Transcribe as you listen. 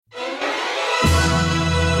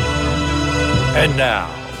And now,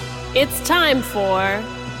 it's time for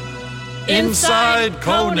Inside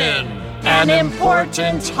Conan, an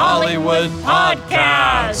important Hollywood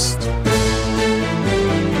podcast.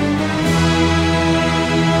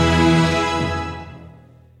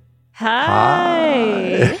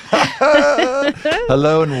 Hi.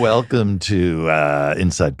 Hello and welcome to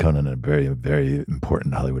Inside Conan, a very, very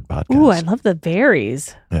important Hollywood podcast. Ooh, I love the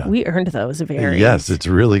berries. Yeah. We earned those berries. Yes, it's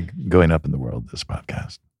really going up in the world, this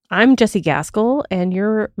podcast. I'm Jessie Gaskell, and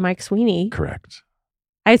you're Mike Sweeney. Correct.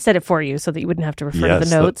 I said it for you so that you wouldn't have to refer to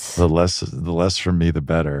the notes. The less from me, the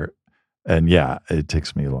better. And yeah, it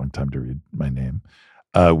takes me a long time to read my name.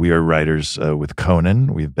 We are writers with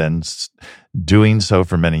Conan. We've been doing so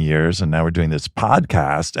for many years, and now we're doing this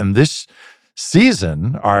podcast. And this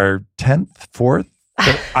season, our 4th,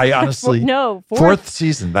 I honestly... No, fourth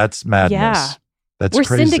season. That's madness. Yeah. That's we're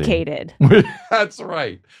crazy. syndicated. That's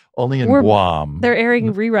right. Only in Guam. They're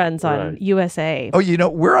airing reruns on USA. Oh,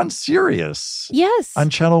 we're on Sirius. Yes. On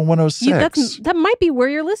Channel 106. That might be where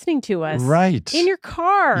you're listening to us. Right. In your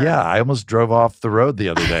car. Yeah, I almost drove off the road the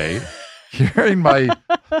other day. Hearing my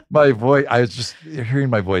voice, I was just hearing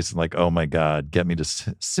my voice and like, oh my God, get me to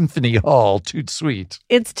Symphony Hall, toot sweet.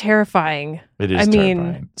 It's terrifying. It is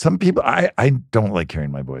terrifying. Some people, I don't like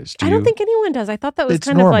hearing my voice. Do you? I don't think anyone does. I thought that was It's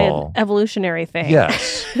kind normal. of like an evolutionary thing.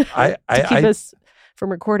 Yes. to keep us from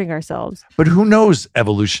recording ourselves. But who knows,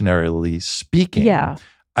 evolutionarily speaking? Yeah.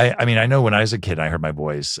 I mean, I know when I was a kid, I heard my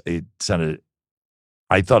voice.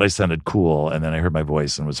 I thought I sounded cool, and then I heard my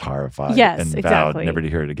voice and was horrified. Yes, and exactly. vowed never to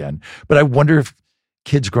hear it again. But I wonder if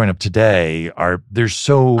kids growing up today they're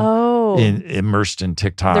so immersed in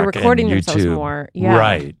TikTok They're recording and YouTube. themselves more. Yeah.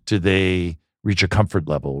 Right. Do they reach a comfort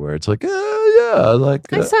level where it's like,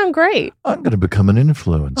 I sound great. I'm going to become an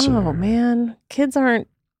influencer. Oh, man. Kids aren't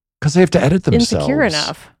because they have to edit themselves. insecure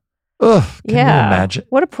enough. Ugh, can you imagine?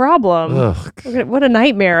 What a problem. Ugh. What a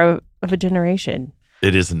nightmare of a generation.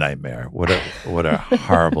 It is a nightmare. What a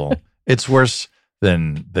horrible. It's worse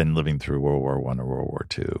than living through World War I or World War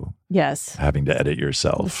II. Yes. Having to edit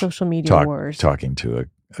yourself. The social media wars. Talking to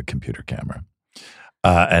a computer camera.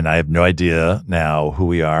 And I have no idea now who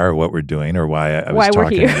we are or what we're doing or why I was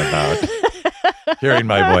talking about hearing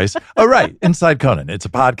my voice. Oh, right. Inside Conan. It's a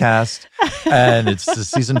podcast and it's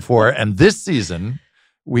season 4. And this season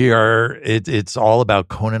it's all about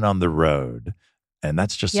Conan on the road. And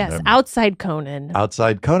that's just outside Conan.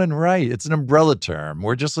 Outside Conan, right. It's an umbrella term.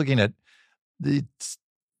 We're just looking at the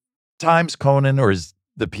times Conan or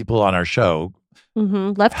the people on our show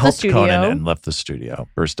left the studio. Conan and left the studio,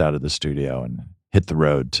 burst out of the studio and hit the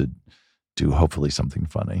road to do hopefully something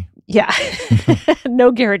funny. Yeah.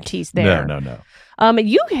 No guarantees there. No.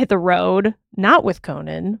 You hit the road, not with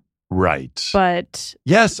Conan. Right. But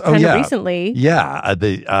yes. recently. Yeah.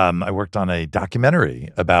 I worked on a documentary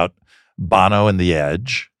about Bono and The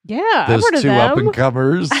Edge. Yeah, those I've heard of two them.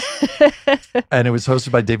 up-and-comers. And it was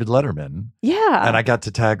hosted by David Letterman. Yeah. And I got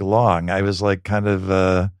to tag along. I was like kind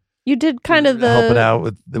of... you did kind of the... helping out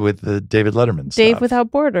with the David Letterman Dave stuff.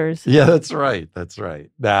 Without Borders. Yeah, that's right. It's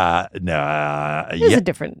a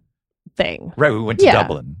different thing. Right, we went to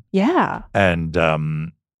Dublin. Yeah. And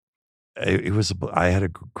I had a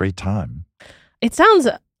great time. It sounds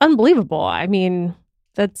unbelievable. I mean,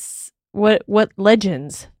 that's what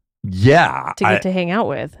legends... Yeah. To get to hang out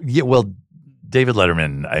with. Yeah, well, David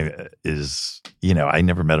Letterman is, I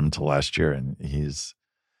never met him till last year, and he's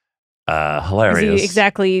hilarious. Is he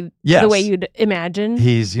exactly the way you'd imagine?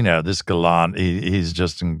 He's, this gallant, he's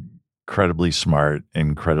just incredibly smart,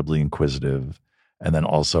 incredibly inquisitive, and then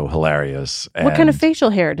also hilarious. What kind of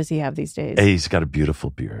facial hair does he have these days? He's got a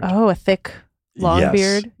beautiful beard. Oh, a thick... long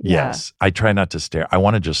beard? Yes. I try not to stare. I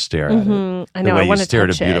want to just stare at it. I know. The way I want you to stare at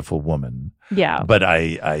touch a beautiful woman. Yeah. But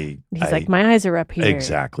He's like, my eyes are up here.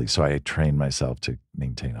 Exactly. So I train myself to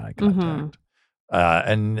maintain eye contact.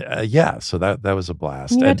 So that was a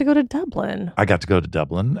blast. And you got to go to Dublin. I got to go to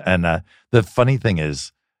Dublin. And the funny thing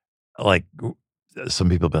is, like, some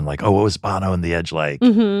people have been like, oh, what was Bono and The Edge like?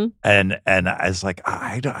 And I was like,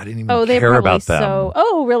 I didn't even care about them.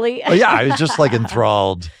 Oh, really? Oh, yeah. I was just like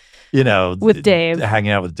enthralled. With Dave,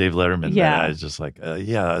 hanging out with Dave Letterman. Yeah. And I was just like,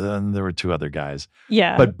 then there were 2 other guys.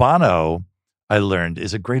 Yeah. But Bono, I learned,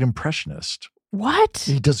 is a great impressionist. What?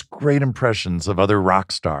 He does great impressions of other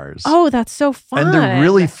rock stars. Oh, that's so fun. And they're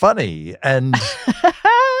really funny. And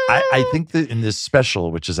I think that in this special,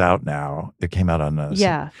 which is out now, it came out on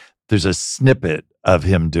there's a snippet of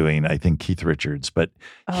him doing, I think, Keith Richards. But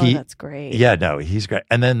that's great. Yeah, no, he's great.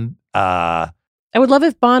 And then I would love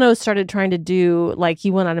if Bono started trying to do like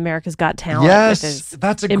he went on America's Got Talent. Yes,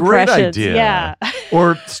 that's a great idea. Yeah.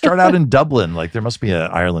 Or start out in Dublin. Like there must be an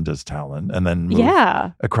Ireland Has Talent and then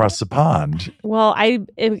move across the pond. Well, I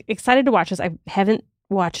am excited to watch this. I haven't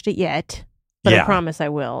watched it yet, but I promise I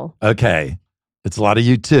will. Okay. It's a lot of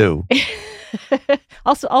you too.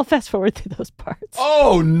 Also, I'll fast forward through those parts.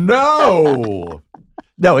 Oh, no.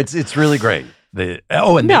 No, it's really great.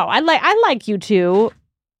 I like you too.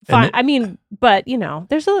 Fine. I mean, but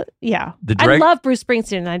there's I love Bruce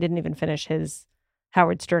Springsteen, and I didn't even finish his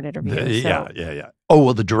Howard Stern interview. Yeah. Oh,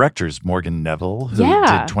 well, the director's Morgan Neville, who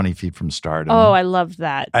did 20 Feet from Stardom. Oh, I loved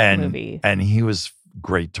that movie. And he was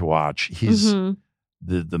great to watch. He's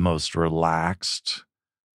the most relaxed,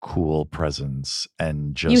 cool presence,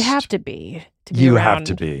 and just you have to be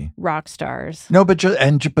rock stars. No, but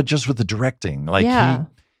just with the directing, like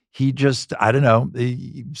he just, I don't know,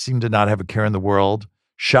 he seemed to not have a care in the world.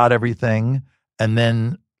 Shot everything, and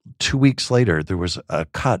then 2 weeks later there was a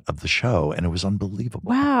cut of the show, and it was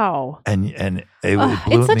unbelievable. Wow! And it blew me away.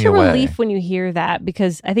 It's such a relief when you hear that,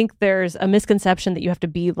 because I think there's a misconception that you have to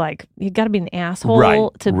be like, you got to be an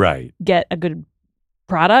asshole to get a good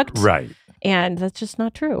product, right? And that's just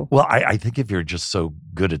not true. Well, I think if you're just so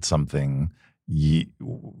good at something, you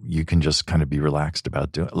can just kind of be relaxed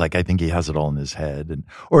about doing. Like I think he has it all in his head,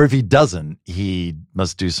 or if he doesn't, he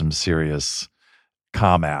must do some serious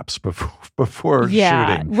comm apps before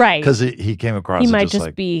shooting, right? Because he came across. He might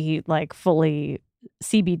just be like fully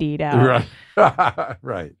CBD'd out, right?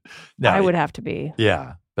 Right. No, I would have to be.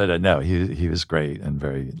 Yeah, but no, he was great and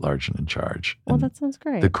very large and in charge. Well, that sounds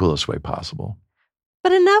great. The coolest way possible.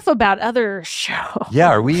 But enough about other shows.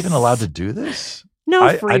 Yeah, are we even allowed to do this? No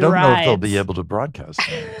free I don't rides. know if they'll be able to broadcast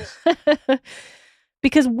this.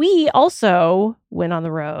 Because we also went on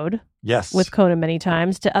the road. Yes. With Conan many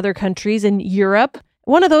times to other countries in Europe.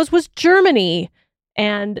 One of those was Germany.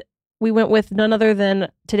 And we went with none other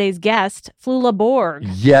than today's guest, Flula Borg.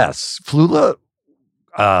 Yes. Flula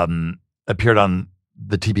appeared on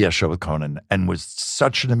the TBS show with Conan and was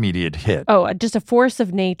such an immediate hit. Oh, just a force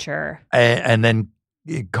of nature. And then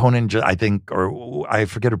Conan, I think, or I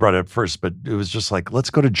forget who brought it up first, but it was just like, let's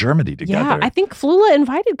go to Germany together. Yeah, I think Flula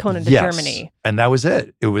invited Conan to Germany. And that was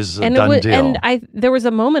it. It was a done deal. And there was a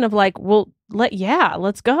moment of like, well,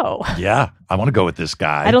 let's go. Yeah, I want to go with this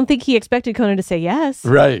guy. I don't think he expected Conan to say yes.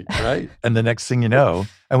 Right. And the next thing you know,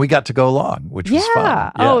 and we got to go along, which was fun.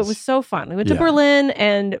 Yes. Oh, it was so fun. We went to Berlin,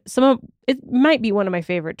 and it might be one of my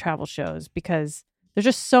favorite travel shows because there's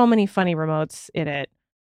just so many funny remotes in it.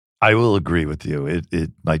 I will agree with you.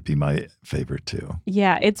 It might be my favorite too.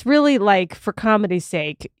 Yeah, it's really like, for comedy's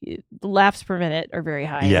sake, the laughs per minute are very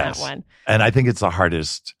high in that one. And I think it's the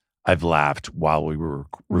hardest I've laughed while we were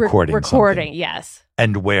recording something. Yes.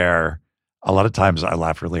 And where a lot of times I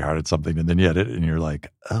laugh really hard at something and then you edit and you're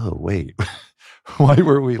like, oh, wait, why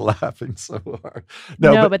were we laughing so hard?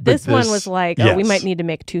 No, but this one was like, we might need to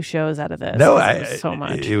make 2 shows out of this. No, so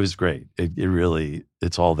much. It was great. It really,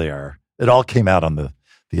 it's all there. It all came out on the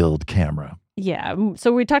old camera. Yeah.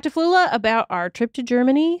 So we talked to Flula about our trip to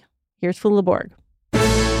Germany. Here's Flula Borg.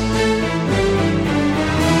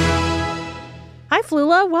 Hi,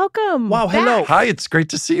 Flula. Welcome. Wow, hello. Hi, it's great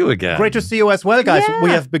to see you again. Great to see you as well, guys. Yeah. We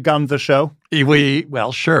have begun the show.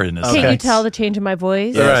 Well, sure. In a sense. Can't you tell the change in my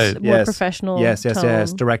voice? Yes. Right. More professional Yes. tone.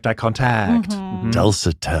 Direct eye contact. Mm-hmm.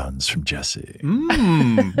 Dulcet tones from Jesse.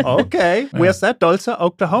 Okay. Where's that? Tulsa,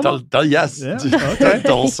 Oklahoma? Yes. Yeah. Okay.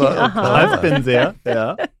 Tulsa, Oklahoma. I've been there.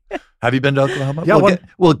 Yeah. Have you been to Oklahoma? Yeah.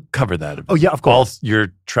 We'll cover that. Oh, yeah, of course.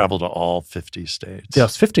 You're traveled to all 50 states.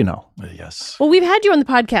 There's 50 now. Yes. Well, we've had you on the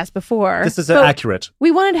podcast before. This is accurate. We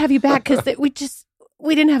wanted to have you back because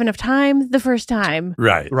we didn't have enough time the first time.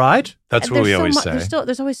 Right. That's what we always say.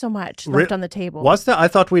 There's always so much left on the table. Was there? I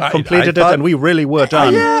thought we'd completed it and we really were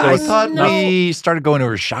done. I thought we started going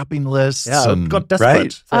over shopping lists. Yeah, and got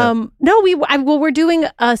desperate. Right? No, we're doing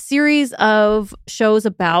a series of shows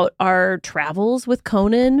about our travels with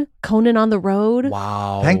Conan on the road.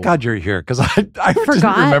 Wow. Thank God you're here, because I didn't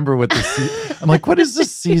remember what the I'm like, what is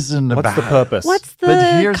this season about? What's the purpose? What's the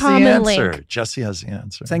But here's common the answer. link? Jesse has the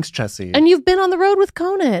answer. Thanks, Jesse. And you've been on the road with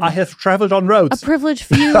Conan. I have traveled on roads. A privileged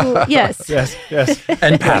few. Yes. Yes.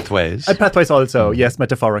 And pathways. And pathways also. Yes,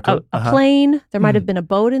 metaphorical. A plane. There might have been a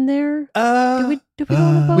boat in there. Did we go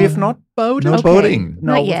on a boat? We have not boated. No boating.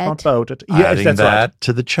 No, not we've yet. not boated. Adding Yes, that's that right.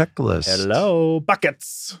 to the checklist. Hello,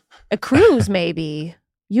 buckets. A cruise, maybe.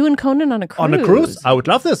 You and Conan on a cruise. On a cruise? I would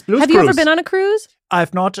love this. Blues Have cruise. you ever been on a cruise?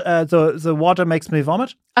 I've not. The water makes me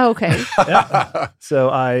vomit. Oh, okay. So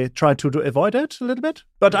I try to avoid it a little bit.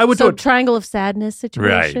 But I would do it. Triangle of Sadness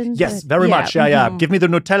situation. Right. Yes, very much. Yeah. Give me the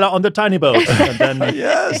Nutella on the tiny boat. And then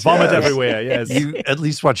vomit everywhere. Yes. You at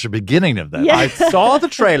least watched the beginning of that. I saw the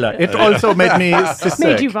trailer. It also made me sick.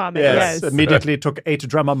 Made you vomit, yes. Immediately took 8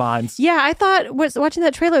 drummer minds. Yeah, I thought, watching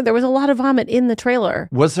that trailer, there was a lot of vomit in the trailer.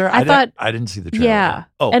 Was there? I didn't see the trailer. Yeah.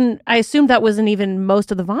 Oh. And I assumed that wasn't even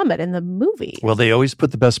most of the vomit in the movie. Well, they always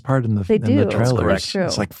put the best part in the trailer. That's correct. True.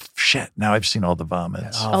 It's like, shit, now I've seen all the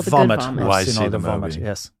vomits. All the good vomit. Why see the vomit? movie?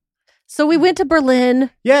 Yes. So we went to Berlin.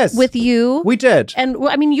 Yes. With you. We did. And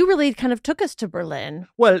I mean, you really kind of took us to Berlin.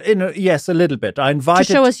 Well, yes, a little bit. I invited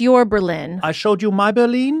to show us your Berlin. I showed you my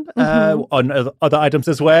Berlin on other items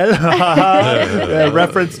as well.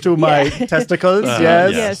 Reference to my testicles.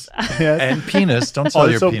 Yes. And penis. Don't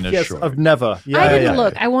sell your penis short. I've never. I didn't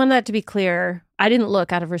look. I want that to be clear. I didn't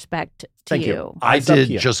look out of respect to Thank you. I did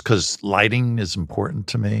just because lighting is important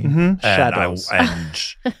to me. Mm-hmm. Shadows. And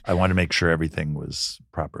I want to make sure everything was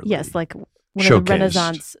properly like one of the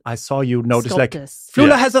Renaissance. I saw you notice sculptors.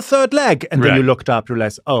 Flula has a third leg. And then you looked up, you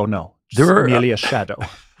realized, oh no, it's merely a shadow.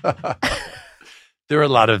 There were a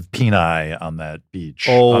lot of peni on that beach.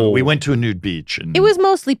 We went to a nude beach. And it was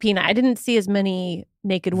mostly peni. I didn't see as many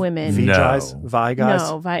naked women. V-guys? Vi-guys?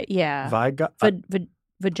 No, Vi-guys.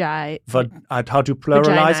 Vagi. How do you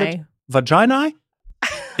pluralize it? Vaginae?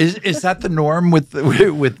 Is that the norm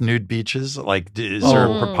with nude beaches? Like, is there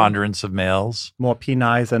a preponderance of males? More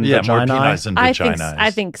penis than vaginae? Yeah, more penis than vaginas.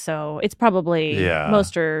 I think so. It's probably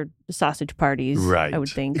most are sausage parties, right? I would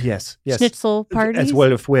think. Yes. Schnitzel parties. As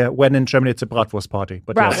well, when in Germany, it's a bratwurst party.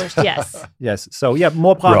 But bratwurst, yes. Yes. So,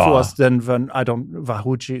 more bratwurst than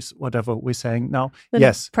Wahujis, whatever we're saying now.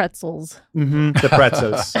 Yes. Pretzels. Mm-hmm. The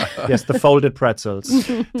pretzels. Yes, the folded pretzels.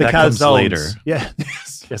 The that comes later. Yeah.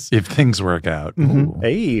 Yes. If things work out. Mm-hmm.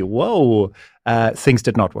 Hey, whoa. Things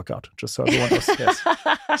did not work out, just so everyone knows. Yes.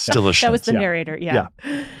 Still a shit. That was the narrator,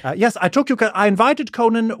 yes, I took you. I invited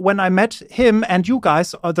Conan when I met him and you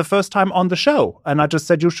guys the first time on the show. And I just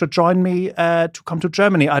said you should join me to come to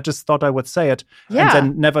Germany. I just thought I would say it. Yeah.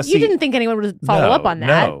 And then never see. You didn't think anyone would follow up on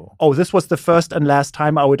that. No. Oh, this was the first and last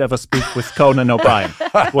time I would ever speak with Conan O'Brien.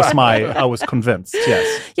 I was convinced,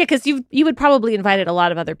 yes. Yeah, because you would probably invited a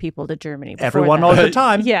lot of other people to Germany. Everyone all the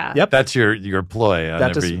time. Yeah. Yep. That's your ploy.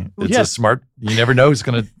 It's a smart, you never know who's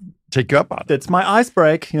going to take you up on it. That's my ice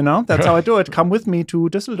break, That's how I do it. Come with me to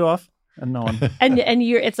Düsseldorf. And no one. and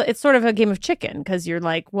it's sort of a game of chicken because you're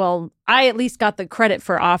like, well, I at least got the credit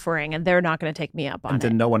for offering, and they're not going to take me up on it. And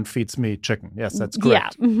then no one feeds me chicken. Yes, that's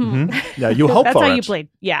correct. Yeah, mm-hmm. Yeah. You hope that's for it. That's how you played.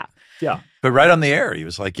 Yeah. But right on the air, he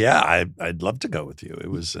was like, "Yeah, I'd love to go with you." It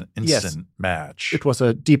was an instant match. It was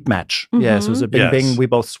a deep match. Mm-hmm. Yes, it was a bing. We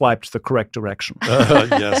both swiped the correct direction.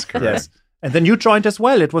 Yes, correct. Yes. And then you joined as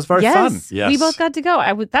well. It was very fun. Yes, we both got to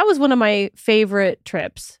go. That was one of my favorite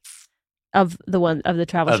trips of the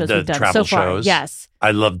travel shows we've done so far. Yes. I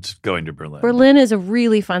loved going to Berlin. Berlin is a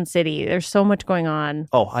really fun city. There's so much going on.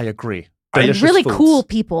 Oh, I agree. Delicious really foods. Cool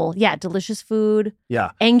people. Yeah, delicious food.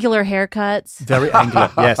 Yeah. Angular haircuts. Very angular,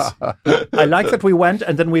 yes. I like that we went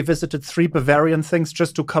and then we visited 3 Bavarian things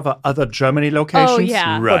just to cover other Germany locations. Oh,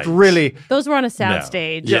 yeah. Right. But really... Those were on a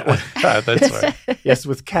soundstage. Yeah, that's right. Yes,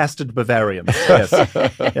 with casted Bavarians. Yes.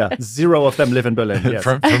 Yeah. 0 of them live in Berlin. Yes.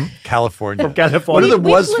 From California. From California. One of them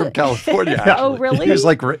was from California, actually. Oh, really? He was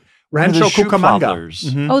like... Rancho Cucamonga.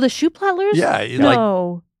 Mm-hmm. Oh, the Schuhplattlers? Yeah.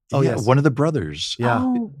 No. Oh, yes. One of the brothers. Yeah.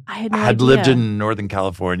 Oh, I had no idea. Lived in Northern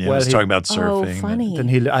California. Well, was talking about surfing. Oh, funny.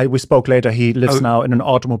 Then we spoke later. He lives now in an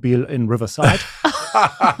automobile in Riverside.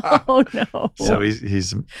 Oh, no. So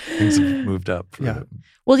things have moved up.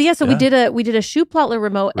 Well, yeah, so we did a Schuhplattler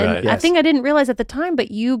remote. And I think I didn't realize at the time,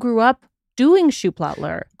 but you grew up doing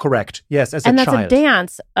Schuhplattler. Correct. Yes, as a child. And that's a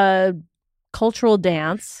dance, cultural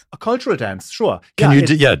dance. A cultural dance, sure. Can you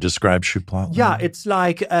describe Schuhplattler? Yeah, it's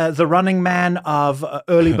like the Running Man of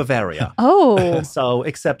early Bavaria. Oh. So,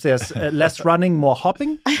 except there's less running, more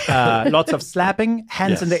hopping, lots of slapping,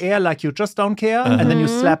 hands in the air like you just don't care, and then you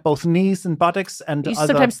slap both knees and buttocks and you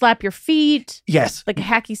sometimes slap your feet. Yes. Like a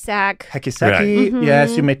hacky sack. Hacky sacky, right.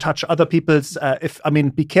 Yes. You may touch other people's,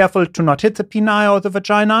 be careful to not hit the peni or the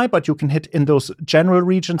vagina, but you can hit in those general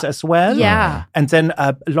regions as well. Yeah. And then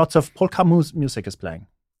lots of polka music is playing.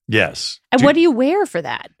 Yes. And what do you wear for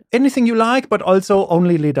that? Anything you like, but also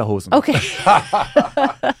only lederhosen. Okay.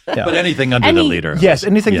 But anything under the lederhosen. Yes,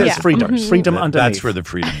 anything that's freedom. Freedom underneath. That's where the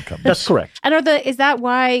freedom comes. That's correct. And is that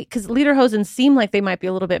why, because lederhosen seem like they might be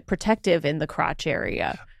a little bit protective in the crotch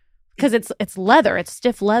area? Because it's leather, it's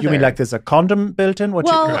stiff leather. You mean like there's a condom built in?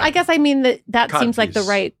 I guess I mean that seems like the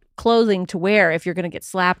right clothing to wear if you're going to get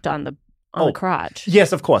slapped on the on the crotch.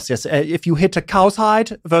 Yes, of course. Yes, if you hit a cow's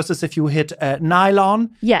hide versus if you hit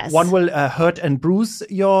nylon, one will hurt and bruise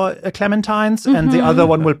your clementines, and the other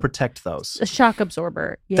one will protect those. A shock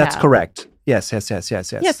absorber. Yeah, that's correct. Yes. Yeah,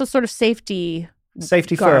 so sort of safety.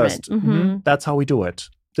 Safety garment. first. That's how we do it.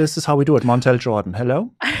 This is how we do it. Montel Jordan.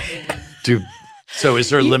 Hello. So is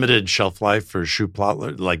there a limited shelf life for shoe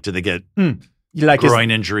plot? Like, do they get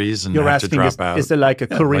groin injuries and have to drop out? Is there like a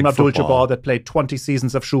Kareem Abdul-Jabbar that played 20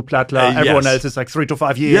 seasons of Schuhplattler? Everyone else is like 3 to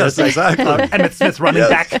 5 years. Yes, exactly. Emmett Smith running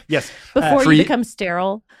back. Yes. Before you become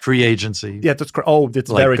sterile. Free agency. Yeah, that's correct. Oh, it's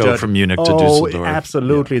like very go from Munich to Düsseldorf. Oh,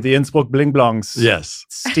 absolutely. Yeah. The Innsbruck Bling Blongs. Yes.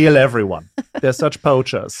 Steal everyone. They're such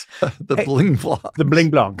poachers. The Bling Blongs. The Bling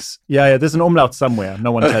Blongs. Yeah. There's an umlaut somewhere.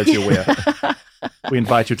 No one tells you where. We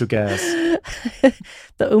invite you to guess.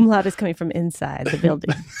 The umlaut is coming from inside the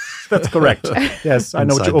building. That's correct. Yes, I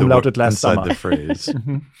know what you umlauted last summer. Inside the phrase.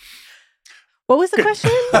 What was the question?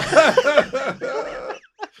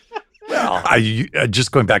 Well,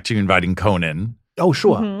 just going back to you inviting Conan. Oh,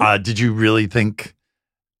 sure. Did you really think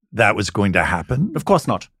that was going to happen? Of course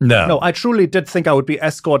not. No, I truly did think I would be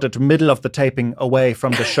escorted middle of the taping away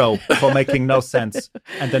from the show for making no sense,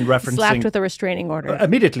 and then referencing slapped with a restraining order.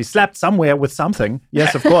 Immediately slapped somewhere with something.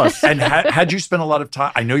 Yes, of course. And had you spent a lot of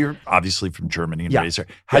time? I know you're obviously from Germany and raised there.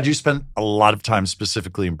 Had you spent a lot of time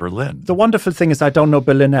specifically in Berlin? The wonderful thing is I don't know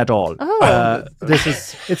Berlin at all.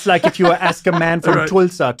 It's like if you ask a man from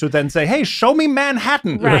Tulsa to then say, "Hey, show me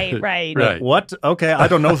Manhattan." Right. What? Okay, I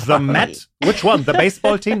don't know the Met. Which one? The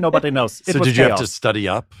baseball team? Nobody knows. So did you have to study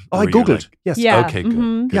up? Oh, I Googled. Yes. Yeah. Okay,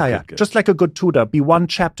 good. Good. Just like a good tutor. Be one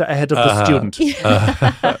chapter ahead of the student.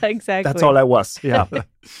 Exactly. That's all I was. Yeah.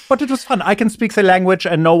 But it was fun. I can speak the language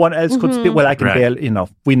and no one else could speak. Well, I can barely,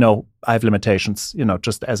 we know I have limitations,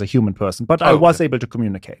 just as a human person. But I was able to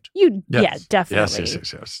communicate. Yeah, definitely.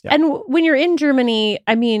 Yes. Yeah. And when you're in Germany,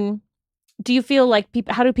 I mean, do you feel like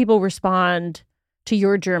how do people respond to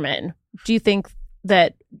your German? Do you think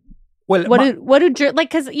that well,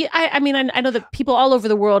 because I mean I know that people all over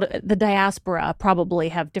the world, the diaspora, probably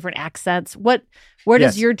have different accents. Where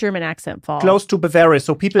does your German accent fall? Close to Bavaria.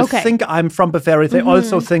 So people think I'm from Bavaria. They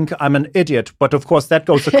also think I'm an idiot. But of course, that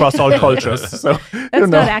goes across all cultures. So that's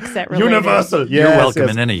not accent related. Universal. You're welcome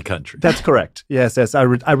in any country. That's correct. Yes. I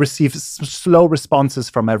receive slow responses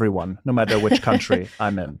from everyone, no matter which country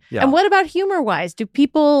I'm in. Yeah. And what about humor-wise? Do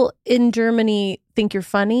people in Germany think you're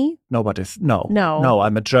funny? Nobody's. No.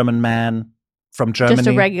 I'm a German man from Germany. Just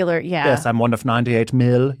a regular, Yes, I'm one of 98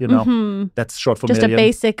 mil, That's short for just million. Just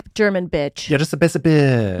a basic German bitch. Yeah, just a basic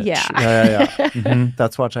bitch. Yeah.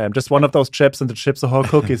 That's what I am. Just one of those chips, and the chips are whole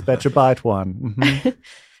cookies. Bet you bite one.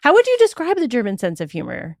 How would you describe the German sense of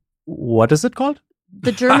humor? What is it called?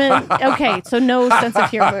 The German, okay, so no sense of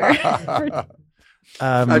humor.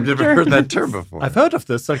 I've never heard that term before. I've heard of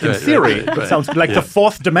this, like in theory. It sounds like the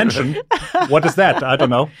fourth dimension. What is that? I don't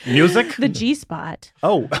know. Music? The G-spot.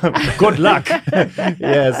 Oh, good luck.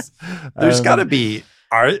 Yes. There's got to be...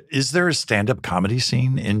 Is there a stand-up comedy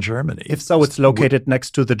scene in Germany? If so, it's located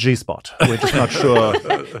next to the G-spot. We're just not sure.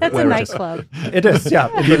 That's a nightclub. It is, yeah.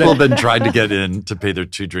 People have been trying to get in to pay their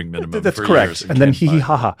 2-drink minimum. That's for correct. Years and then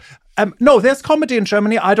hee-hee-ha-ha. No, there's comedy in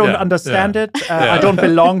Germany. I don't understand it. I don't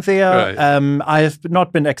belong there. Right. I have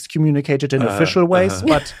not been excommunicated in official ways,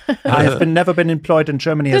 but I have never been employed in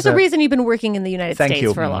Germany. There's a reason you've been working in the United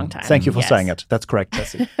States for a long time. Thank you for saying it. That's correct,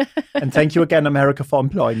 Jesse. And thank you again, America, for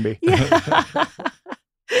employing me.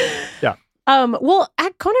 Yeah. Well,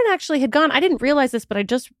 Conan actually had gone. I didn't realize this, but I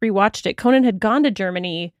just rewatched it. Conan had gone to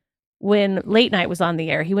Germany when Late Night was on the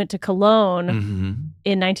air. He went to Cologne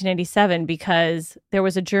in 1997 because there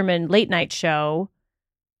was a German late night show.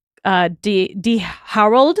 Die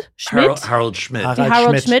Harald Schmidt? Harald Schmidt. The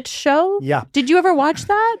Harald Schmidt show? Yeah. Did you ever watch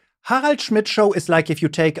that? Harald Schmidt show is like if you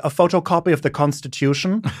take a photocopy of the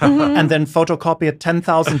Constitution and then photocopy it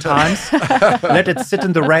 10,000 times, let it sit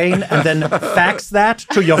in the rain, and then fax that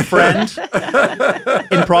to your friend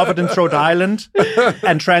in Providence, Rhode Island,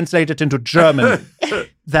 and translate it into German.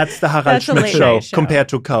 That's the Harald Schmidt show compared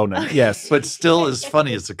to Conan. Yes. But still as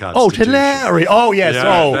funny as the Constitution. Oh, hilarious. Oh, yes.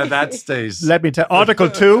 Yeah, that stays. Let me tell Article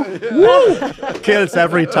 2, woo, kills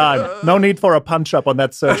every time. No need for a punch-up on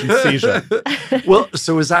that search and seizure. Well,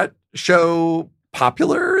 so is that show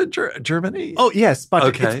popular in Germany? Oh, yes,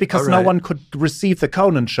 but it's because no one could receive the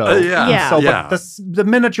Conan show. But the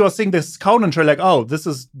minute you're seeing this Conan show, like, oh, this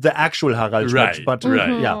is the actual Harald Schmidt. But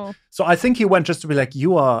yeah. So I think he went just to be like,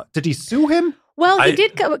 did he sue him? Well, he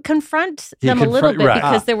did confront them a little bit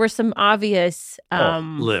because there were some obvious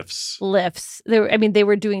lifts. They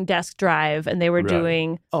were doing desk drive and they were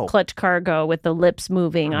doing clutch cargo with the lips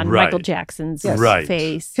moving on Michael Jackson's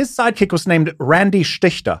face. His sidekick was named Randy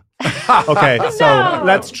Stichter. Okay, so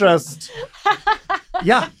let's just...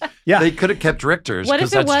 Yeah. They could have kept Richter's. What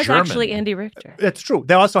if it was German. Actually Andy Richter? It's true.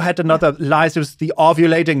 They also had another lies. It was the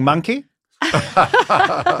ovulating monkey.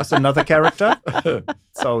 That's another character.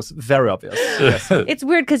 So it's very obvious. Yes. It's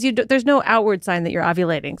weird because there's no outward sign that you're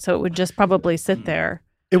ovulating, so it would just probably sit there.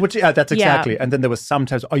 It would. Yeah, that's exactly. And then there was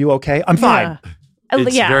sometimes, "Are you okay? I'm fine."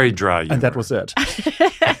 It's very dry humor. And that was it.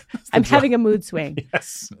 I'm having a mood swing.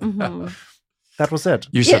 Yes. Mm-hmm. That was it.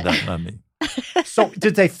 You said that, not me. So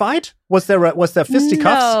did they fight? Was there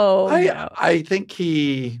fisticuffs? No. I think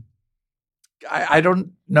I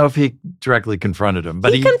don't know if he directly confronted him,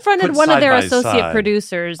 but he confronted one of their associate side.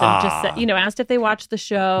 Producers and just said, asked if they watched the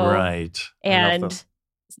show, right, and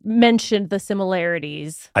mentioned the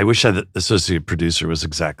similarities. I wish that associate producer was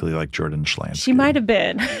exactly like Jordan Schlansky. She might have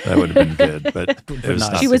been. That would have been good, but it was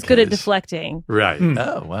not she was good case. at deflecting. Right.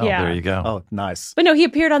 Oh, well, there you go. Oh, nice. But no, he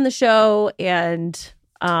appeared on the show and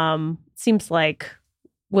seems like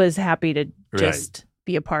was happy to just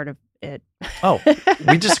be a part of it. Oh,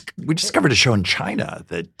 we discovered a show in China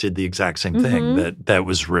that did the exact same thing that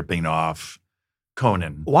was ripping off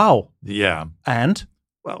Conan. Wow. Yeah. And?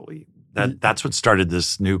 Well, that's what started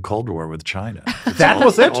this new Cold War with China. That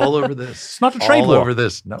was it? All over this. It's not a trade war. All over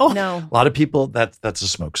this. No. No. A lot of people, that's a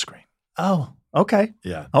smokescreen. Oh, okay.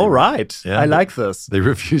 Yeah. All right. Yeah, I like this. They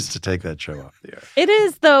refuse to take that show off the air. It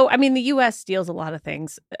is, though. I mean, the U.S. steals a lot of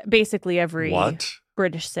things. Basically every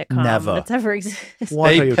British sitcom that's ever existed.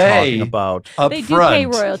 What are you talking about? They do pay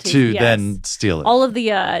royalties to then steal it. All of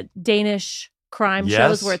the Danish crime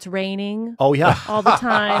shows where it's raining. Oh, yeah. All the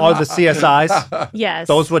time. All the CSIs. Yes.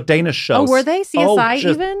 Those were Danish shows. Oh, were they? CSI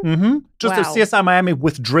even? Mm-hmm. Just a CSI Miami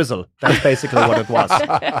with drizzle. That's basically what it was.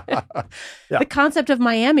 The concept of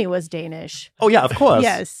Miami was Danish. Oh, yeah, of course.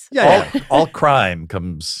 Yes. Yeah. All crime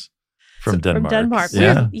comes from Denmark. From Denmark.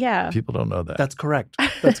 Yeah. People don't know that. That's correct.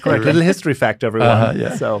 That's correct. Little history fact, everyone.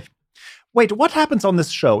 Yeah. So, wait, what happens on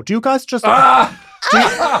this show? Do you guys just...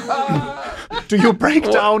 Do you break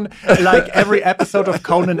down like every episode of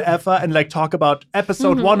Conan ever and like talk about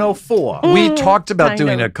episode 104? We talked about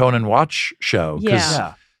doing a Conan Watch show because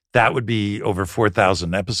Yeah. that would be over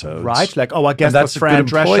 4,000 episodes. Right? Like, I guess that's was Fran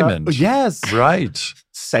good employment. Drescher. Yes. Right.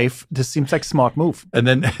 Safe. This seems like a smart move. And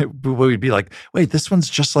then we'd be like, wait, this one's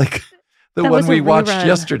just like the That one was a we watched rerun.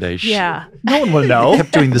 yesterday. Yeah. No one will know. We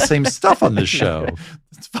kept doing the same stuff on this show.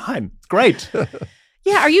 It's fine. It's great.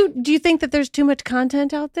 Yeah. Do you think that there's too much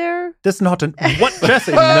content out there? There's not what,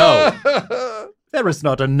 Jesse? No. There is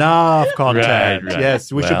not enough content. Right.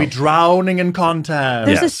 Yes, we should be drowning in content.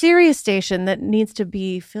 There's a Sirius station that needs to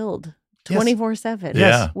be filled 24/7.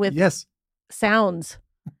 Yeah. With sounds.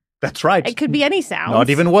 That's right. It could be any sounds. Not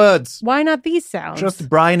even words. Why not these sounds? Just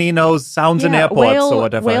Brian Eno's sounds in airports or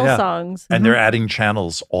whatever. Whale songs. And they're adding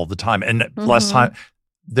channels all the time. And less time,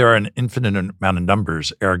 there are an infinite amount of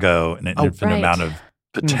numbers, ergo an infinite amount of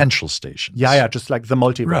potential stations. Yeah, just like the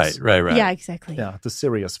multiverse. Right. Yeah, exactly. Yeah, the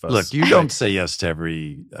Sirius verse. Look, you don't say yes to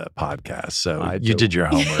every podcast, so I you do. did your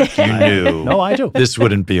homework. You knew No, I do. this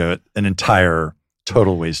wouldn't be an entire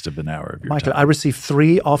total waste of an hour of your Michael, time. I receive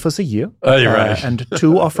 3 offers a year. Oh, you're right. And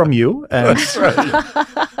 2 are from you. And That's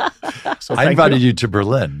right. so I invited you to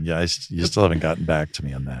Berlin. Yeah, you still haven't gotten back to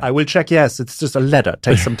me on that. I will check. Yes, it's just a letter.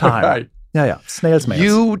 Takes some time. Right. Yeah. Snail's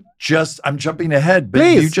mail. I'm jumping ahead, but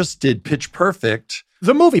Please. you just did Pitch Perfect.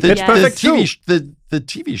 The movie, Pitch Perfect 2. The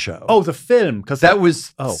TV show. Oh, the film. Because that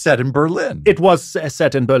was set in Berlin. It was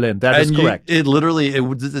set in Berlin. That is correct.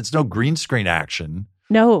 It's no green screen action.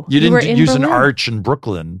 No, you were didn't in use Berlin. an arch in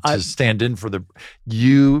Brooklyn to stand in for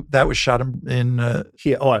that was shot in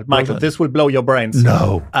here. Oh, Michael, Berlin. this will blow your brains.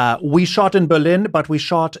 No. We shot in Berlin, but we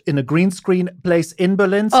shot in a green screen place in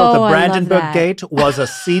Berlin. So Oh, the I love Brandenburg that. Gate was a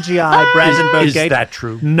CGI Brandenburg Is Gate. that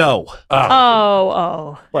true? No.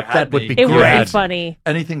 Oh. But that would be It would great. be funny.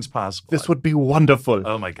 Anything's possible. This would be wonderful.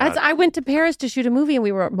 Oh my God. I went to Paris to shoot a movie and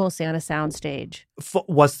we were mostly on a soundstage.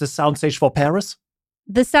 Was the soundstage for Paris?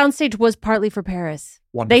 The soundstage was partly for Paris.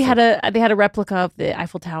 Wonderful. They had a replica of the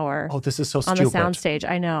Eiffel Tower. Oh, this is so on stupid. the soundstage.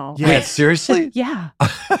 I know. Yeah. Wait, seriously? Yeah.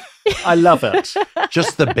 I love it.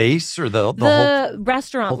 Just the base or the whole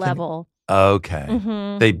restaurant whole thing? level. Okay.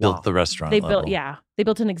 Mhm. They built the restaurant level. They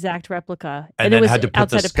built an exact replica. And it then was had to put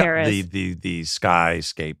outside of Paris. the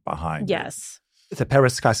skyscape behind. Yes. The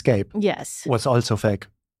Paris skyscape Yes. was also fake.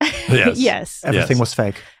 Yes. Yes. Everything was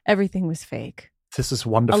fake. Everything was fake. This is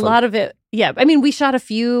wonderful. A lot of it. Yeah. I mean, we shot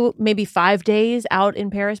maybe 5 days out in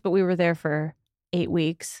Paris, but we were there for 8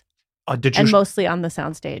 weeks. Did you and mostly on the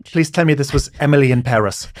soundstage. Please tell me this was Emily in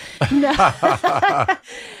Paris. No,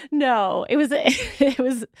 no, it was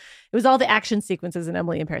all the action sequences in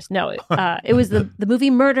Emily in Paris. No, it was the movie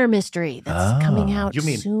Murder Mystery that's coming out. You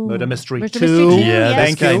mean soon. Murder Mystery 2? Mystery 2? Yeah, Yes.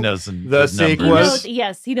 this guy knows The sequel.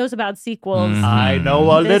 He knows about sequels. I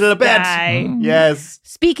know a This little bit. guy. Yes.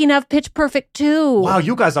 Speaking of Pitch Perfect 2. Wow,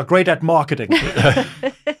 you guys are great at marketing. We're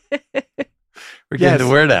getting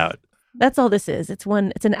the word out. That's all this is. It's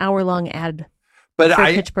an hour-long ad But for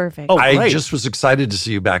Pitch Perfect. I just was excited to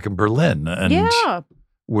see you back in Berlin. And yeah.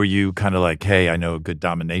 were you kind of like, hey, I know a good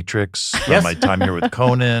dominatrix from my time here with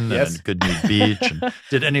Conan and a good nude beach? And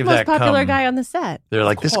did any of Most that come? Most popular guy on the set. They're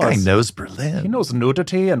like, this guy knows Berlin. He knows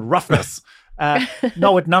nudity and roughness.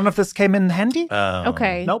 No, none of this came in handy.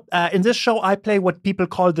 Okay. Nope. In this show, I play what people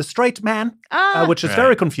call the straight man, which is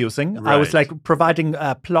very confusing. Right. I was like providing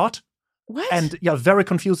plot. What? And very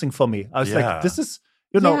confusing for me. I was like, this is,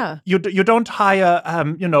 you don't hire,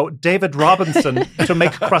 David Robinson to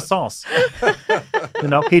make croissants.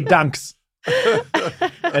 He dunks.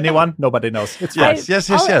 Anyone? Nobody knows. It's fine. Yes.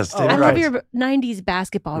 I love your 90s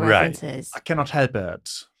basketball references. I cannot help it.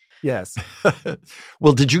 Yes.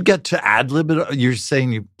 Well, did you get to ad-lib it? You're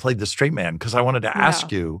saying you played the straight man because I wanted to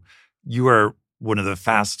ask you, you are one of the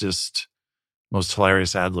fastest, most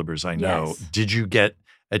hilarious ad-libbers I know. Yes. Did you get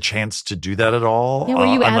a chance to do that at all? Yeah, were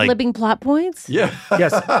you ad-libbing plot points? Yeah.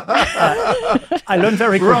 Yes. I learned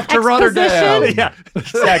very quickly. We're off to Rotterdam. Yeah,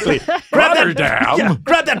 exactly. Rotterdam.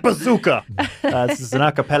 Grab that bazooka. This is an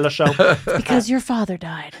a cappella show. Because your father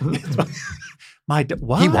died.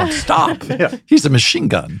 What? He won't stop. Yeah. He's a machine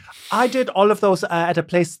gun. I did all of those at a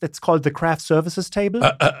place that's called the Craft Services Table.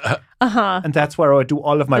 And that's where I would do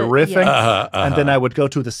all of my riffing. And then I would go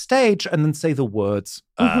to the stage and then say the words.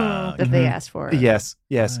 That they asked for. Yes.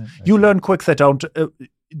 You learn quick that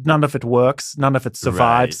none of it works. None of it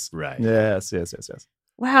survives. Right. Yes.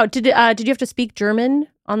 Wow. Did you have to speak German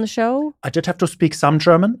on the show? I did have to speak some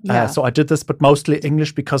German. Yeah. So I did this, but mostly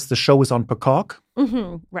English because the show is on Peacock.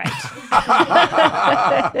 Right.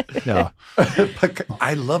 Yeah.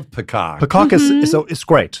 I love Peacock. Peacock is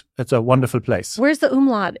great. It's a wonderful place. Where's the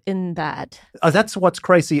umlaut in that? That's what's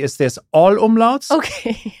crazy is there's all umlauts.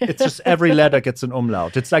 Okay. It's just every letter gets an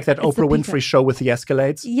umlaut. It's like that Oprah Winfrey show with the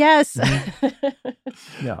Escalades. Yes.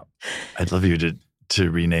 Yeah. I'd love you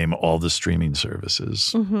to rename all the streaming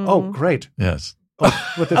services. Oh, great. Yes. Now?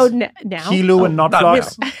 Hulu and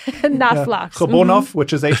Netflix. Netflix. Habonov,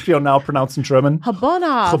 which is HBO Now pronounced in German.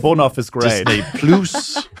 Habonov. Habonov is great. Disney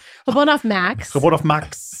Plus. Habonov Max. Habonov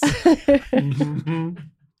Max.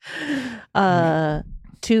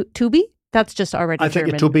 Tubi? That's just already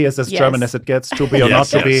German. I think Tubi is as German as it gets. Tubi or not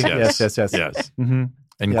Tubi. Yes. Mm-hmm.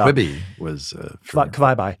 And Quibi was...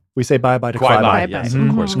 Quai-bye. We say bye-bye to Quai-bye. Yes,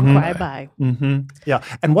 of course. Quai-bye. Yeah.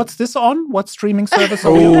 And what's this on? What streaming service?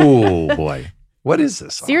 Oh, boy. What is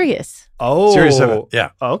this on? Sirius. Oh. Sirius 7. Yeah.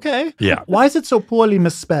 Okay. Yeah. Why is it so poorly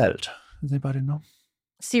misspelled? Does anybody know?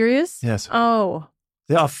 Sirius? Yes. Oh.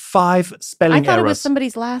 There are 5 spelling errors. I thought it was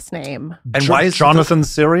somebody's last name. And why is Jonathan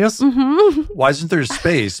Sirius? Why isn't there a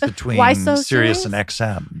space between Sirius and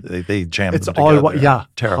XM? They jammed them together.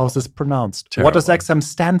 Terrible. How's this pronounced? Terrible. What does XM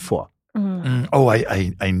stand for? Oh,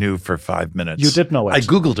 I knew for 5 minutes. You did know it. I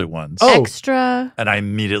Googled it once. Oh. Extra. And I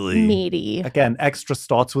immediately... meaty. Again, extra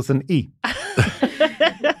starts with an E.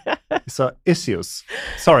 So, issues.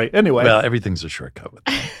 Sorry, anyway. Well, everything's a shortcut with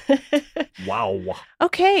that. Wow.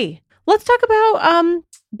 Okay. Let's talk about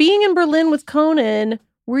being in Berlin with Conan.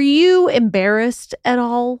 Were you embarrassed at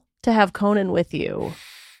all to have Conan with you?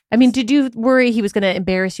 I mean, did you worry he was going to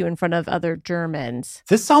embarrass you in front of other Germans?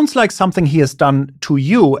 This sounds like something he has done to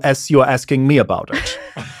you as you're asking me about it.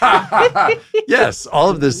 Yes, all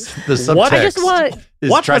of the subtext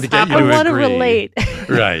is trying to get you to agree. I want to relate.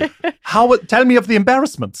 Right. Tell me of the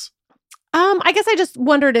embarrassments. I guess I just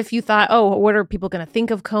wondered if you thought, what are people going to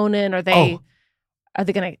think of Conan? Are they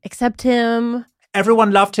going to accept him?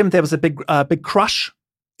 Everyone loved him. There was a big crush.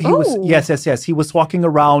 He was yes. He was walking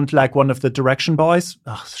around like one of the direction boys.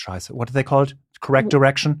 Oh, scheiße. What are they called? Correct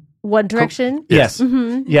direction? One Direction? Yes.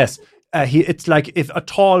 Mm-hmm. Yes. It's like if a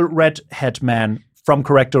tall redhead man from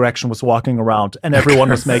Correct Direction was walking around and everyone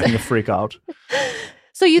was making a freak out.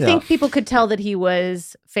 So you think people could tell that he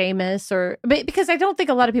was famous because I don't think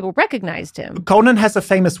a lot of people recognized him. Conan has a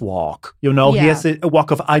famous walk. He has a walk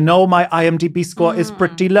of, I know my IMDb score is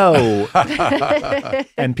pretty low.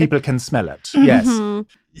 And people can smell it. Yes. Mm-hmm.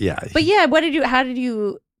 Yeah. But how did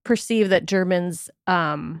you perceive that Germans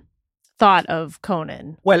thought thought of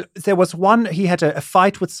Conan. Well, there was one, he had a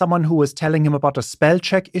fight with someone who was telling him about a spell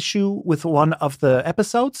check issue with one of the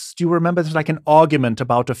episodes. Do you remember? There's like an argument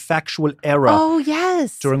about a factual error. Oh,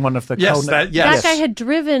 yes. During one of the Yes, Conan. That guy had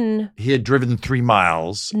driven... He had driven 3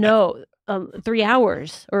 miles. No, 3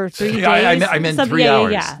 hours or 3 days. I meant 3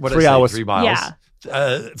 hours. Yeah. What 3 hours. 3 miles.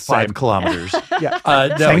 Yeah. 5 kilometers. Yeah.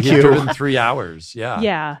 No, Thank he had you. driven 3 hours. Yeah.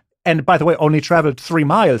 Yeah. And by the way, only traveled 3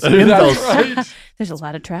 miles in those. Right. There's a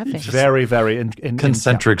lot of traffic. Very, very in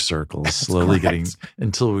Concentric circles, slowly getting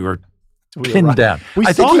until we were We pinned arrived. down. We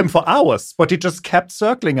I saw think him for hours, but he just kept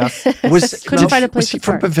circling us. Couldn't find a place was he to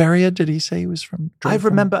from park. Bavaria? Did he say he was from? I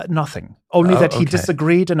remember nothing. Only that he okay.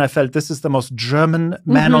 disagreed, and I felt this is the most German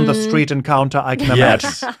man on the street encounter I can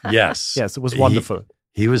imagine. Yes. Yes, it was wonderful.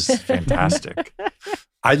 He was fantastic.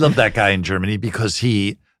 I love that guy in Germany because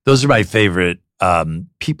those are my favorite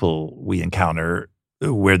people we encounter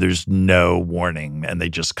where there's no warning and they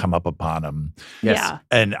just come up upon him. Yes. Yeah.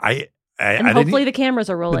 And And hopefully the cameras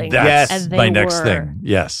are rolling. That's and they my next were. thing.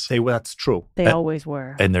 Yes. That's true. They always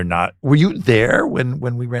were. And they're not. Were you there when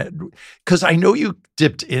we ran? Because I know you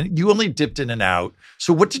dipped in. You only dipped in and out.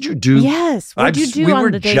 So what did you do? Yes. What did you do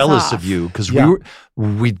on the days We were jealous off? of you because Yeah.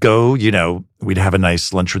 we'd go, we'd have a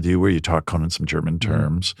nice lunch with you where you taught Conan some German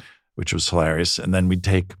terms, which was hilarious. And then we'd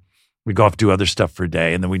go off, do other stuff for a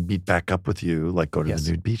day. And then we'd meet back up with you, like go to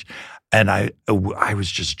the nude beach. And I was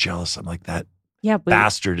just jealous. I'm like, that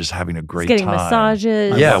bastard is having a great getting time.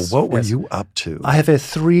 massages. Yeah. What were you up to? I have a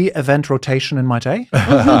 3-event rotation in my day.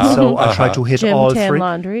 So I try to hit Gym, all tan, 3.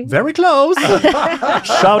 laundry. Very close.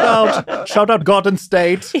 Shout out Garden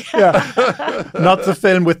State. Yeah. Not the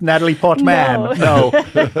film with Natalie Portman. No.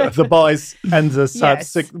 The boys and the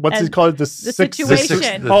Yes. what's And it called? The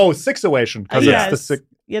situation. Six-awation. Because Yes. it's the six.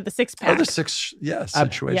 Yeah, the Oh, 6-pack. the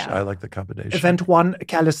situation. Yeah. I like the combination. Event 1,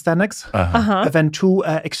 calisthenics. Uh-huh. Event 2,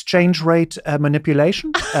 exchange rate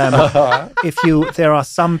manipulation. There are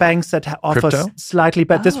some banks that offer Crypto? slightly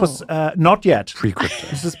better. This was not yet. Pre-crypto.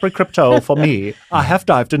 This is pre-crypto for me. I have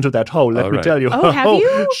dived into that hole, let me right. tell you. Oh, have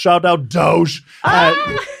you? Shout out Doge.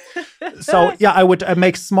 So, yeah, I would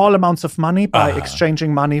make small amounts of money by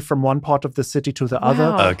exchanging money from one part of the city to the other.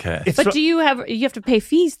 Wow. Okay. But you have to pay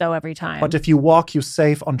fees though every time. But if you walk, you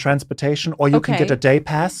save on transportation, or you can Okay. get a day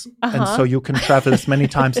pass, and so you can travel as many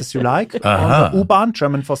times as you like. On the U-Bahn,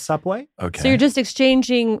 German for subway. Okay. So you're just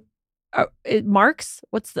exchanging marks?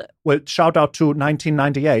 What's the... Well, shout out to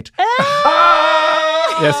 1998.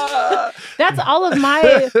 Yes. That's all of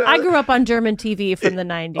my... I grew up on German TV from the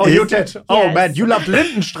 90s. Oh, you did? Oh, Yes. man, you loved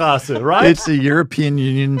Lindenstraße, right? It's the European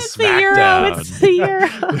Union It's the Euro. smackdown. It's the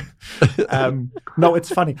Euro. No, it's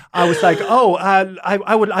funny. I was like,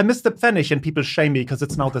 I miss the Pfennig, and people shame me because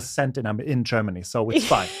it's now the cent in Germany, so it's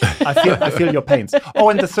fine. I feel your pains. Oh,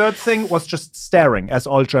 and the third thing was just staring, as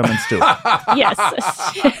all Germans do. Yes.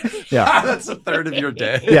 Yeah. That's a third of your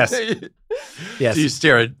day. Yes. Yes. Do you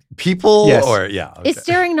stare at people Yes. or okay. Is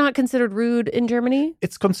staring not considered rude in Germany?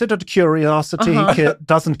 It's considered curiosity.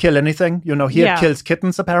 Doesn't kill anything. Here Yeah. it kills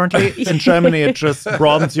kittens, apparently. In Germany, it just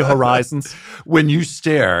broadens your horizons. When you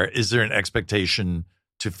stare, is there an expectation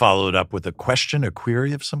to follow it up with a question, a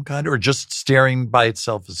query of some kind, or just staring by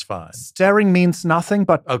itself is fine? Staring means nothing,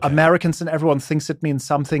 but Okay. Americans and everyone thinks it means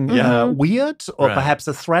something weird or Right. perhaps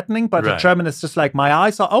a threatening. But in Right. German, it's just like, my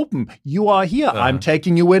eyes are open. You are here. I'm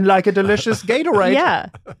taking you in like a delicious Gatorade. Yeah.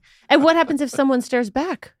 And what happens if someone stares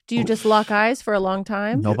back? Do you just lock eyes for a long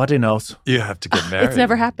time? Nobody knows. You have to get married. It's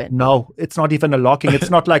never happened. No, it's not even a locking.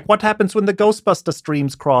 It's not like what happens when the Ghostbuster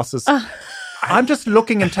streams crosses. I'm just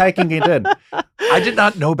looking and taking it in. I did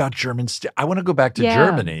not know about German I want to go back to Yeah.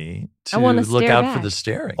 Germany I to wanna look stare out back. for the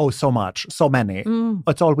staring. Oh, so much. So many. Mm.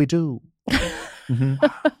 That's all we do.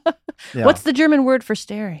 Yeah. What's the German word for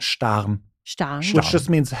staring? Starren? Starren. Which just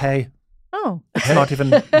means, hey. Oh. It's not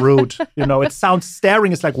even rude. It sounds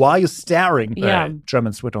staring. It's like, why are you staring? Yeah.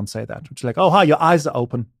 Germans, we don't say that. It's like, oh, hi, your eyes are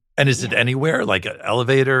open. And is it anywhere? Like an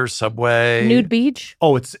elevator, subway? Nude beach?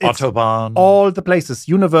 Oh, it's Autobahn? all the places.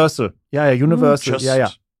 Universal. Yeah, Universal. Just- Yeah.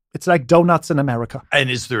 It's like donuts in America. And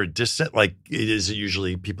is there a distance? Like, is it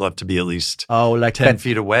usually people have to be at least Oh, like 10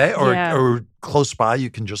 feet away Yeah. or close by you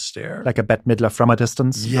can just stare? like a Bette Midler from a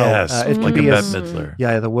distance. Yes, it like can a be Bette as, Midler.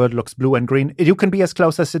 Yeah, the word looks blue and green. You can be as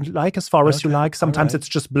close as you like, as far as you Okay, like. Sometimes all right. it's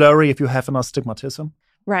just blurry if you have an astigmatism.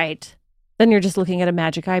 Right. Then you're just looking at a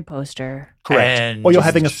magic eye poster. Correct. And Or you're just-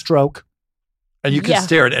 having a stroke. And you can Yeah.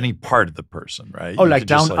 stare at any part of the person, right? Oh, You like could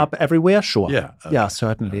just, down, up, everywhere? Sure. Yeah. Yeah,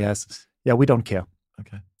 certainly, yes. Yeah, we don't care.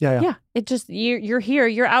 Okay. Yeah. Yeah. It just you're here,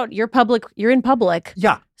 you're out, you're public, you're in public.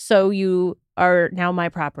 Yeah. So you are now my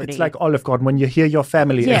property. It's like Olive Garden when you hear your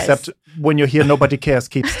family, Yes. except when you hear nobody cares,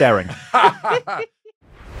 keep staring.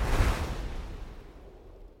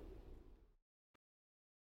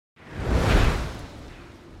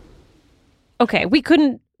 Okay, we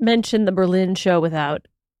couldn't mention the Berlin show without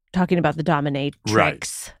talking about the dominatrix.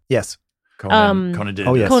 Right. Yes. Conan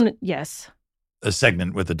did yes. a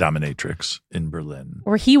segment with the dominatrix in Berlin.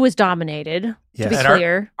 Where he was dominated, to be And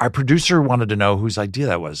clear. Our producer wanted to know whose idea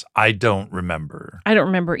that was. I don't remember. I don't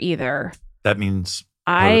remember either. That means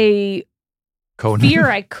I Conan. fear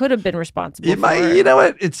I could have been responsible for it. You know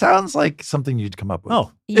what? It sounds like something you'd come up with.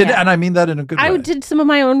 Oh. Yeah. And I mean that in a good way. I did some of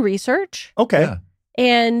my own research, Okay. Yeah.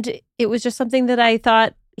 and it was just something that I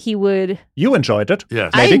thought he would. You enjoyed it. Yes.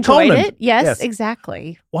 I Maybe enjoyed Conan. it. Yes, Yes.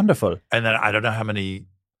 exactly. Wonderful. And then I don't know how many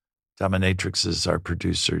dominatrixes our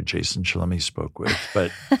producer Jason Chalemi spoke with,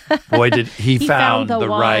 but boy, did he found found the the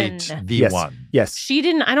one. right Yes. one. Yes. She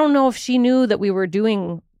didn't. I don't know if she knew that we were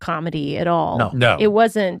doing comedy at all. No. It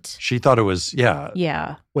wasn't. She thought it was,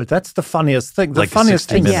 Yeah. Well, that's the funniest thing. The Like funniest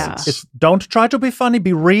 60 thing Minutes. is don't try to be funny,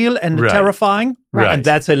 be real and Right. terrifying. Right. And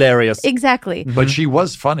that's hilarious. Exactly. But she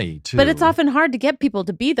was funny too. But it's often hard to get people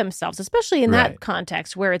to be themselves, especially in that Right.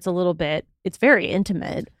 context where it's a little bit, it's very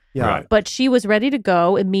intimate. Yeah. Right. But she was ready to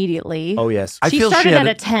go immediately. Oh, yes. I She feel she started had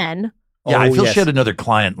at a 10. Yeah, I Oh, feel yes. she had another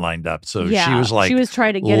client lined up. So Yeah, she was like, she was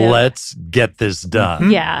trying to get it. let's get this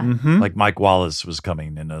done. Yeah. Mhm. Like Mike Wallace was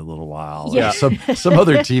coming in a little while. Yeah. Or some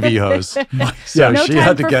other TV host. So No she time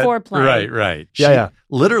had to for get foreplay. Right. Yeah, She yeah.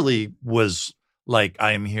 literally was like,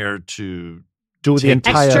 I am here to Do the Take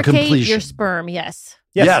entire Extricate completion. your sperm, yes.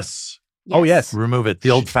 yes. Oh, yes. Remove it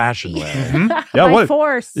the old-fashioned way. Mhm. Yeah, By well,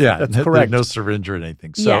 force. Yeah, That's there's correct. no syringe or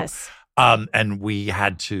anything. So, Yes. and we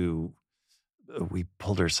had to. We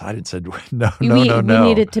pulled her aside and said, "No, We no."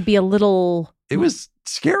 needed to be a little. It was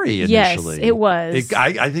scary Yes, initially. it was.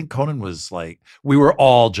 I think Conan was like, we were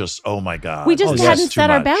all just, oh my god. We just Oh, this hadn't is too set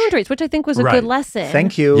our much. boundaries, which I think was a Right. good lesson.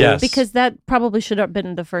 thank you. Yes. Because that probably should have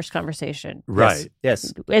been the first conversation. Right.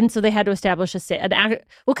 Yes. And so they had to establish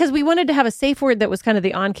because we wanted to have a safe word that was kind of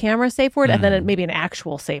the on-camera safe word, and then maybe an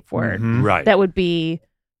actual safe word Mhm. Right. that would be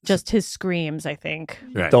just his screams. I think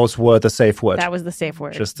right. Those were the safe word. that was the safe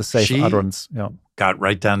word. Just the safe She- utterance. Yeah. Got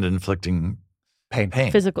right down to inflicting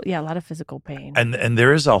Pain. physical, a lot of physical pain. And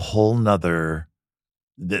there is a whole nother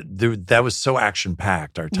that was so action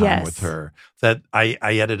packed, our time Yes. with her, that I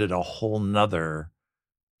edited a whole nother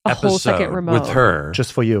A whole episode second remote with her.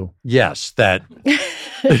 Just for you. Yes, that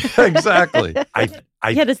exactly. I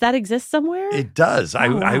Yeah, does that exist somewhere? it does. I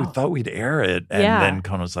Oh, wow. thought we'd air it, and Yeah. then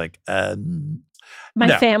Conan was like, My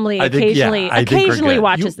no, family I think- occasionally I think we're occasionally good.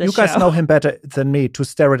 watches You this guys show. know him better than me to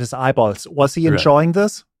stare at his eyeballs. Was he Right. enjoying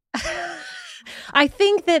this? I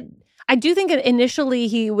do think that initially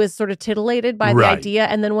he was sort of titillated by the Right. idea,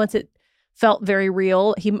 and then once it felt very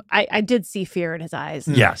real, I did see fear in his eyes,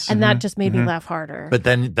 yes. and that just made me Mhm. laugh harder. But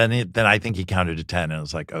then I think he counted to 10 and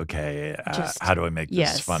was like, okay, Just- how do I make this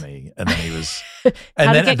yes. funny? And then he was, How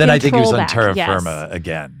and to get then I think he was control on back, terra yes. firma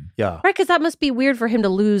again. Yeah. Right, because that must be weird for him to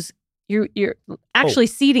lose. You're actually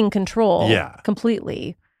ceding control, Yeah.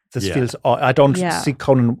 completely. This Yeah. feels. I don't Yeah. see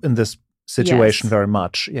Conan in this situation Yes. very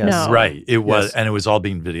much. Yes. No. Right. It was, Yes. and it was all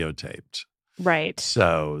being videotaped. Right.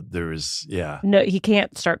 So there was, yeah. No, he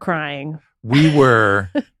can't start crying.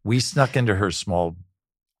 We snuck into her small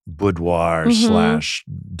boudoir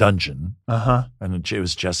 / dungeon. Uh huh. And it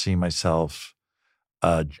was Jesse, myself,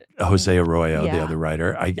 Jose Arroyo, the Yeah. other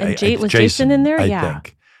writer. Was Jason in there? I Yeah.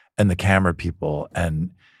 think. And the camera people.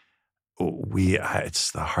 And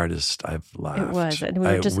it's the hardest I've laughed. It was, and we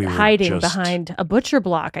were just we hiding just- behind a butcher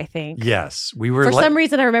block. I think. Yes. We were For like, some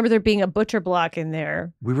reason, I remember there being a butcher block in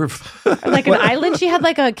there, we were like an island. She had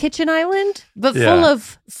like a kitchen island, but Yeah. full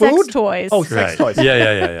of sex Food? toys. Oh, sex toys.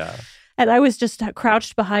 Yeah. And I was just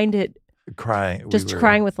crouched behind it, Crying. just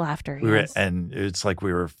crying with laughter. We were, yes. and it's like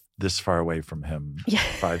we were this far away from him, Yeah.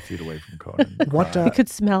 5 feet away from Conan. What, crying. I could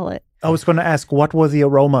smell it. I was going to ask, what were the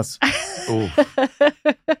aromas? Ooh.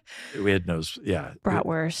 We had nose. Yeah.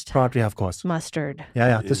 Bratwurst, Probably, of course. mustard.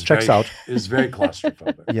 Yeah. It This was checks very- out. It was very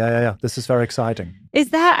claustrophobic. Yeah. This is very exciting. Is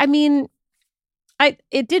that? I mean,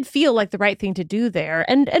 it did feel like the right thing to do there,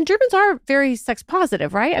 and Germans are very sex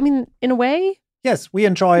positive, right? I mean, in a way. Yes, we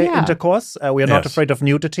enjoy Yeah. intercourse. We are not Yes. afraid of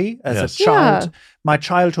nudity. As Yes. a child, my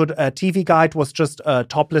childhood TV guide was just a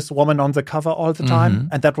topless woman on the cover all the time. Mhm.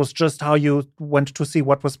 And that was just how you went to see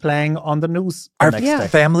what was playing on the news the Are next Yeah. day.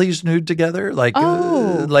 families nude together? Like,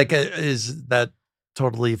 Oh. is that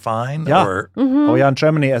totally fine? Yeah. Or Mhm. Oh, yeah, in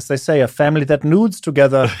Germany, as they say, a family that nudes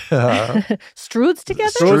together. Strudels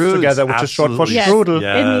together. Strudels together, which is short for absolutely. Yes. strudel.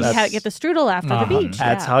 Yes. And you That's- get the strudel after the Uh-huh. beach.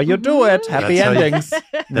 That's yeah. how you do it. Happy That's how you- endings.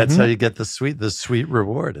 That's Mhm. how you get the sweet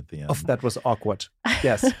reward at the end. Oh, that was awkward.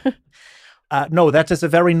 Yes. No, that is a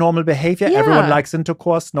very normal behavior. Yeah. Everyone likes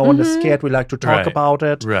intercourse. No one is scared. We like to talk about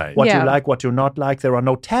it. Right. What you like, what you not like. There are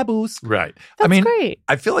no taboos. Right. That's great.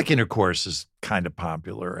 I feel like intercourse is kind of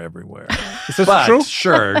popular everywhere. Is this true?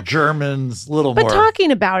 Sure, Germans, little more. But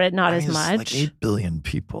talking about it, not as much. Like 8 billion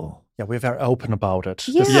people. Yeah, we're very open about it.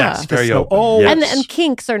 Yeah. Yes, very open. Yes. And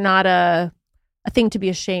kinks are not a thing to be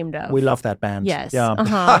ashamed of. We love that band. Yes.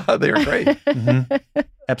 Yeah. They're great.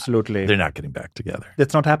 Absolutely. They're not getting back together.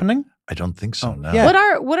 It's not happening? I don't think so, no.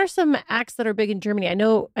 Yeah. What are some acts that are big in Germany?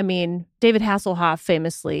 I mean, David Hasselhoff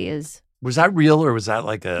famously is. Was that real or was that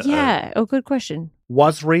like a... Yeah. Good question.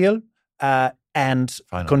 Was real and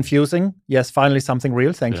finally. Confusing. Yes, finally something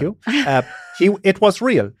real. Thank you. It was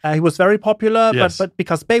real. He was very popular, but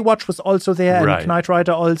because Baywatch was also there and Knight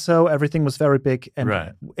Rider also, everything was very big.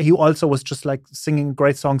 And he also was just like singing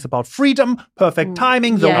great songs about freedom, perfect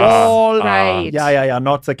timing, the wall. Right. Yeah.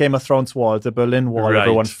 Not the Game of Thrones wall, the Berlin wall. Right.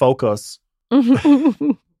 Everyone focus.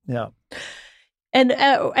 Yeah. And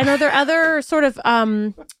are there other sort of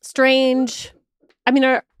strange,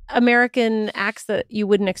 are American acts that you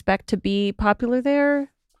wouldn't expect to be popular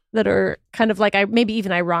there that are kind of like maybe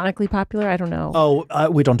even ironically popular? I don't know. Oh,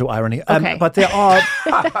 we don't do irony. Okay. But there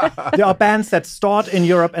are bands that start in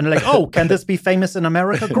Europe and like, oh, can this be famous in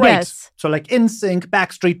America? Great. Yes. So like NSYNC,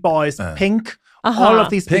 Backstreet Boys, Pink. All of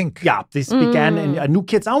these Pink. These began in New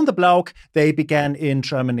Kids on the Block. They began in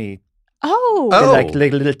Germany. Oh. Like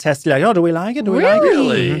little test, like, do we like it? Do we like it?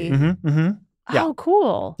 Really? Yeah. Oh,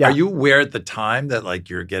 cool. Yeah. Are you aware at the time that like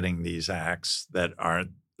you're getting these acts that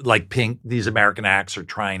aren't like Pink, these American acts are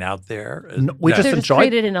trying out there? No, we just They're enjoy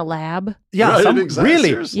created in a lab. Yeah, really.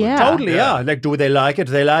 Seriously. Yeah. Totally, yeah. Like, do they like it?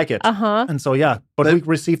 They like it. And so, but we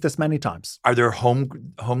received this many times. Are there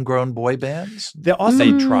homegrown boy bands? There are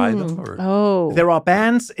They try them? Or? There are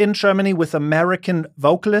bands in Germany with American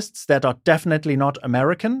vocalists that are definitely not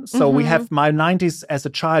American. So we have my 90s as a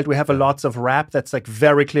child, we have lots of rap that's like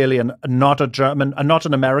very clearly not a German, not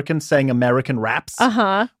an American saying American raps,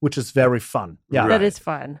 which is very fun. Yeah. That is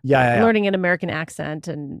fun. Yeah. Learning an American accent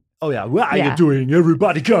and... Oh, yeah. What are you doing?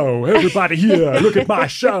 Everybody go. Everybody here. Look at my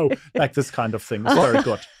show. Like this kind of thing. It's very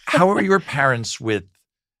good. How are your parents with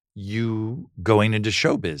you going into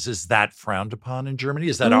showbiz? Is that frowned upon in Germany?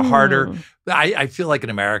 Is that a harder... I feel like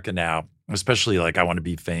in America now, especially like I want to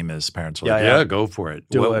be famous, parents are like, yeah, go for it.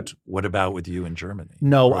 Do it. What about with you in Germany?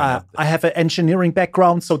 No, I have an engineering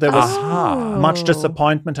background, so there was much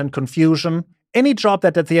disappointment and confusion. Any job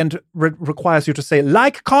that at the end requires you to say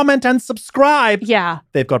like, comment, and subscribe,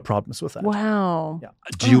 they've got problems with that. Wow. Yeah.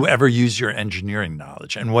 Do you ever use your engineering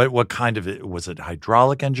knowledge? And what kind of it? Was it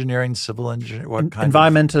hydraulic engineering, civil engineering? What kind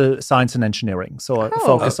Environmental science and engineering. So I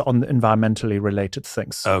focus on environmentally related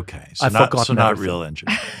things. Okay. So I've forgotten not everything. real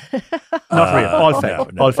engineering. Not real. All fake.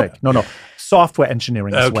 All fake. No. Software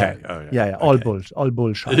engineering as well. Oh, yeah. All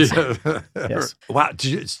bullshit. Yes. Wow.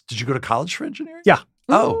 Did you go to college for engineering? Yeah.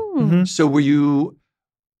 Oh. So were you,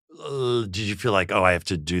 did you feel like, I have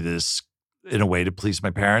to do this in a way to please my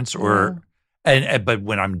parents? Or, but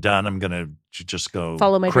when I'm done, I'm going to just go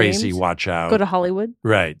follow my crazy, dreams. watch out. Go to Hollywood?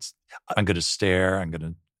 Right. I'm going to stare. I'm going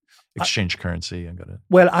to exchange currency. I'm going to.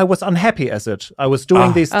 Well, I was unhappy as it. I was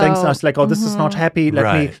doing these things. And I was like, this is not happy.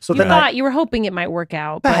 Let me. So then you were hoping it might work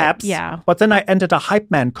out. Perhaps. But then I entered a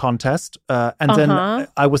Hype Man contest and then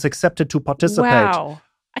I was accepted to participate. Wow.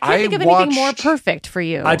 I can't think of anything more perfect for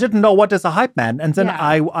you. I didn't know what is a Hype Man. And then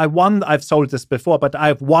I won. I've sold this before, but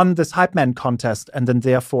I've won this Hype Man contest. And then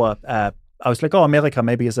therefore, I was like, America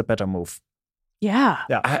maybe is a better move. Yeah.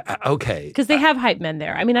 Okay. Because they have hype men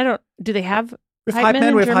there. I mean, do they have hype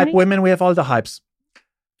men? We have hype women. We have all the hypes.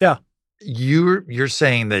 Yeah. You're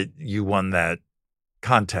saying that you won that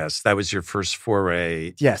contest. That was your first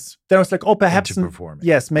foray. Yes. Then I was like, perhaps.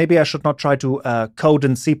 Yes, maybe I should not try to code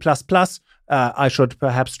in C++. I should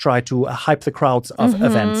perhaps try to hype the crowds of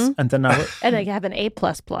events. And then I have an A++.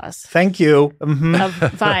 Thank you. Of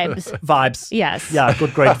vibes. Vibes. Yes. Yeah,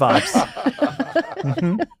 great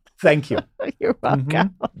vibes. Thank you. You're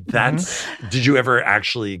welcome. Did you ever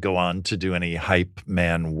actually go on to do any Hype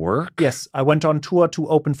Man work? Yes, I went on tour to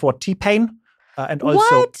open for T-Pain and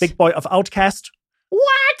also Big Boy of Outkast.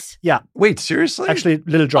 What? Yeah. Wait, seriously? Actually,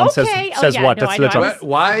 Little John says what? No, That's Little John.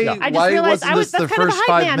 Why wasn't this the first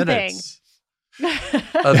 5 minutes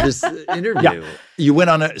of this interview? Yeah. You went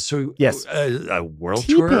on a world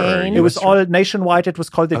tour? It was all nationwide. It was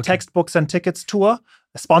called the Textbooks and Tickets Tour,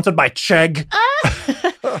 sponsored by Chegg.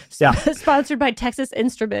 Sponsored by Texas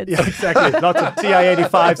Instruments. Yeah, exactly. Lots of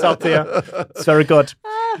TI-85s out there. It's very good.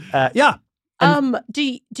 Yeah.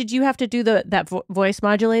 Did you have to do that voice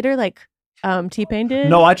modulator? Like, T-Pain did?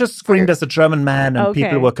 No, I just screamed as a German man and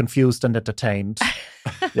people were confused and entertained.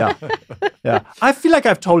 Yeah. I feel like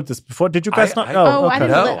I've told this before. Did you guys not? I Okay.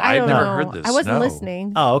 didn't. I've never heard this. I wasn't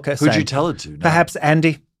listening. Oh, okay. Who'd you tell it to? No. Perhaps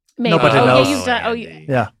Andy. Maybe. Nobody knows. Yeah, you've done.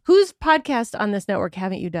 Yeah. Whose podcast on this network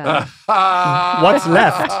haven't you done? What's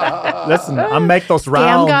left? Listen, I'll make those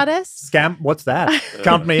round. Scam Goddess? Scam? What's that?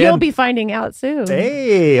 Count me in. You'll be finding out soon.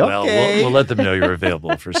 Hey, okay. Well, we'll let them know you're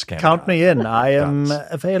available for Scam. Count me in. I am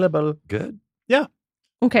available. Good. Yeah.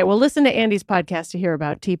 Okay, well, listen to Andy's podcast to hear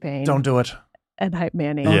about T-Pain. Don't do it. And Hype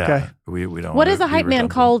Manny. Yeah. Okay. We don't. What is a hype man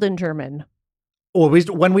called in German? Or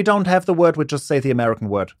when we don't have the word, we just say the American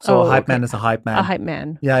word. So a hype man is a hype man. A hype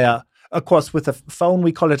man. Yeah. Of course, with a phone,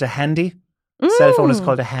 we call it a handy. Cell phone is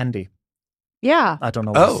called a handy. Yeah. I don't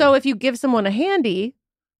know. Oh. So if you give someone a handy,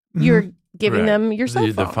 you're giving them your cell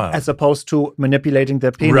phone. As opposed to manipulating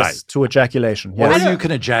their penis to ejaculation. Yes. Or you can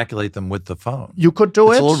ejaculate them with the phone. You could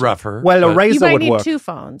do it. It's a little rougher. Well, a razor would work. You might need 2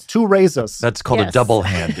 phones. 2 razors. That's called a double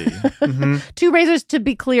handy. 2 razors, to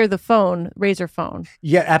be clear, the phone, razor phone.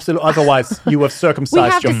 Yeah, absolutely. Otherwise, you have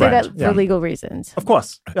circumcised your friend. We have to say that for legal reasons. Of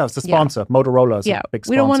course. Yeah, it's a sponsor. Motorola is a big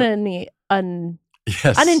sponsor. We don't want any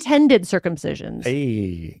unintended circumcisions.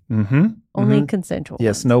 Hey. Only consensual.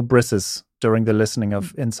 Yes, ones. no brisses during the listening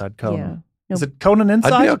of Inside Conan. Yeah. No. Is it Conan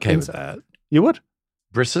Inside? I'd be okay with that. You would?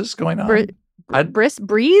 Brisses going on?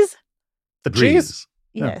 Breeze? The cheese?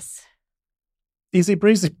 Yes. Easy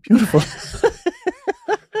breezy. Beautiful.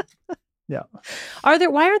 Yeah.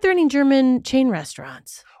 Why aren't there any German chain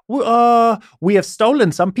restaurants? We have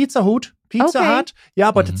stolen some Pizza Hut. Yeah,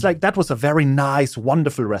 but Mm-hmm. it's like that was a very nice,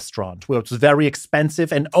 wonderful restaurant where it was very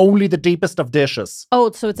expensive and only the deepest of dishes.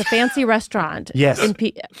 Oh, so it's a fancy restaurant. Yes.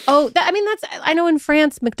 I know in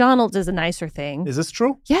France, McDonald's is a nicer thing. Is this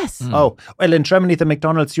true? Yes. Oh, well, in Germany, the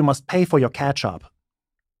McDonald's, you must pay for your ketchup.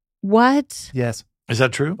 What? Yes. Is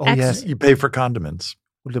that true? Oh, yes. You pay for condiments.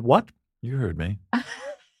 What? You heard me.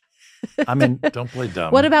 I mean, don't play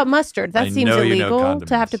dumb. What about mustard? That I seems know you know illegal to have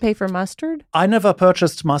condiments. to pay for mustard. I never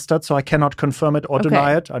purchased mustard, so I cannot confirm it or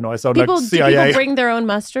deny it. I know I sound Do like CIA. people bring their own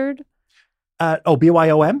mustard?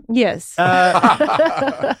 BYOM? Yes.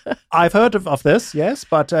 I've heard of this, yes,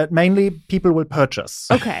 but mainly people will purchase.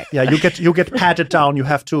 Okay. Yeah, you get patted down. You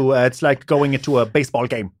have to. It's like going into a baseball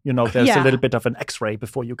game. You know, there's a little bit of an X-ray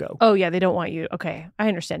before you go. Oh yeah, they don't want you. Okay, I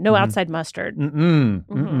understand. No outside mustard.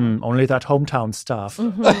 Only that hometown stuff.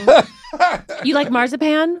 You like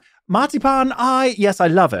marzipan? Marzipan, I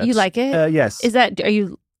love it. You like it? Yes. Are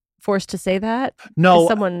you forced to say that? No, is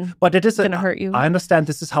someone but it is going to hurt you? I understand.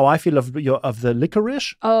 This is how I feel of the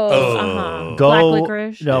licorice. Black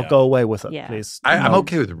licorice. No, go away with it, Yeah. please. I'm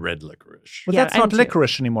okay with red licorice. But Yeah, that's not I'm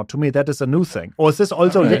licorice anymore. To me, that is a new thing. Or is this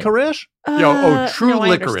also licorice? True no, I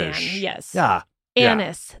licorice. understand. Yes. Yeah.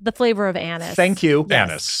 Anise. The flavor of anise. Thank you.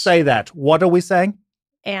 Anise. Say that. What are we saying?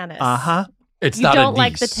 Anise. It's You not don't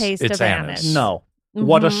like anise. the taste It's of anise. No.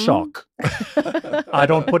 What a shock. I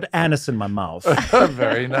don't put anise in my mouth.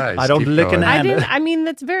 Very nice. I don't Keep lick an going. anise. I mean,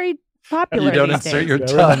 that's very popular. You don't these insert days. your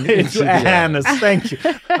tongue into the anise. Thank you.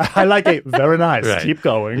 I like it. Very nice. Right. Keep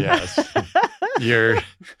going. Yes. You're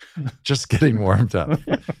just getting warmed up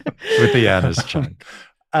with the anise chunk.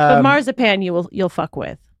 But marzipan, you'll fuck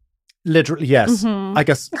with. Literally, yes. I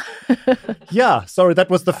guess. Yeah. Sorry, that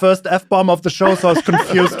was the first F-bomb of the show, so I was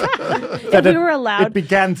confused. If we were allowed. It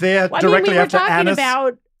began there Well, directly we were after talking anise.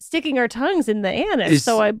 about sticking our tongues in the anise.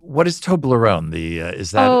 What is Toblerone?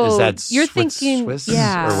 Is that you're Swiss, thinking, Swiss?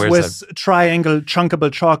 yeah. Or where's Swiss triangle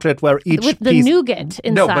chunkable chocolate where each with the piece. nougat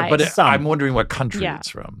inside. No, but Some. I'm wondering what country Yeah. it's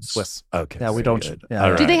from. Swiss. Okay. Yeah, we very don't. good. Yeah.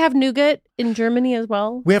 All Do they right. have nougat in Germany as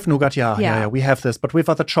well? We have nougat, yeah. We have this, but we have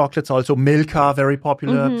other chocolates also. Milka, very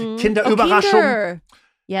popular. Kinder Überraschung. Kinder.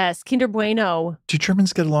 Yes, Kinder Bueno. Do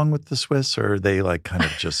Germans get along with the Swiss, or are they like kind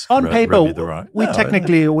of just On rub paper, you the wrong? we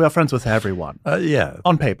are friends with everyone. Yeah.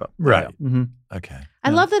 On paper. Right. Yeah. Mm-hmm. Okay. I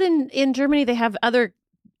love that in Germany they have other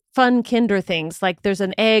fun Kinder things. Like there's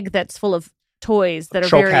an egg that's full of toys that are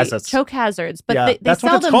choke hazards, but Yeah, they that's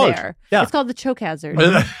sell what it's them called. there. Yeah. It's called the choke hazard.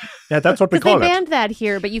 Yeah, that's what we Because they call it. banned that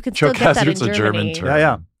here, but you can still Choke get that in hazard's a German Germany. term.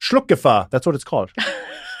 Yeah. Schluckgefahr. That's what it's called.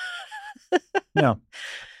 Yeah.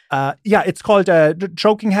 It's called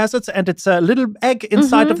choking hazards, and it's a little egg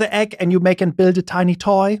inside of the egg, and you make and build a tiny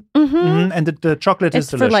toy, and the chocolate is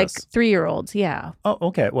It's delicious. for like 3-year-olds, yeah. Oh,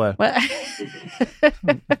 okay. Well, Well,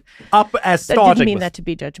 up as I starting. didn't mean with- that to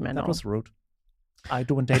be judgmental. That was rude. I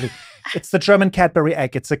do on daily. It's the German Cadbury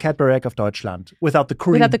egg. It's the Cadbury egg of Deutschland without the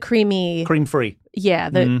cream. Without the creamy. Cream-free. Yeah,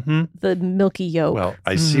 the milky yolk. Well,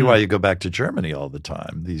 I see why you go back to Germany all the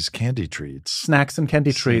time. These candy treats. Snacks and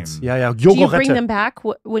candy treats. Yeah. Do you bring them back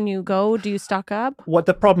when you go? Do you stock up? What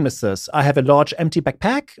the problem is this. I have a large empty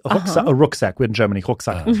backpack, a rucksack. We're in Germany,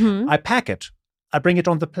 Rucksack. I pack it. I bring it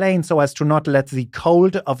on the plane so as to not let the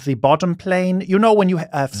cold of the bottom plane, when you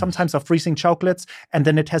have sometimes are freezing chocolates and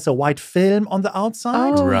then it has a white film on the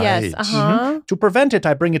outside. Oh, Right. yes. To prevent it,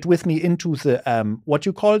 I bring it with me into the, what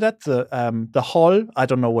you call that? The hull. I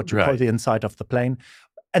don't know what you call the inside of the plane.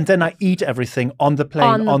 And then I eat everything on the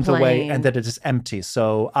plane on the way and then it is empty.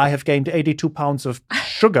 So I have gained 82 pounds of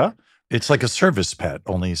sugar. It's like a service pet,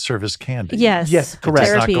 only service candy. Yes. Yes, correct.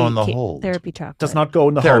 It does not go in the hold. Therapy chocolate. Does not go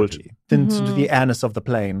in the hold. Into the anus of the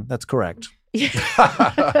plane. That's correct.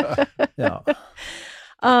 Yeah.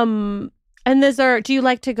 And do you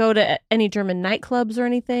like to go to any German nightclubs or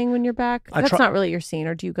anything when you're back? That's not really your scene,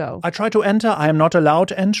 or do you go? I try to enter. I am not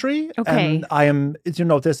allowed entry. Okay. And I am,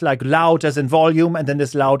 there's like loud as in volume and then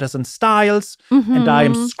there's loud as in styles. And I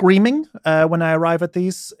am screaming when I arrive at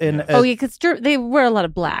these. Because they wear a lot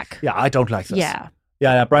of black. Yeah, I don't like this. Yeah.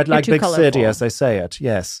 Yeah, bright like big colorful. city, as they say it.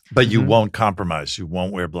 Yes. But you won't compromise. You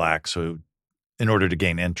won't wear black. So in order to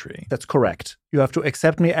gain entry. That's correct. You have to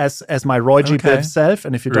accept me as my Roy G. Biv self.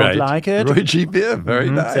 And if you don't like it. Roy G. Biv, very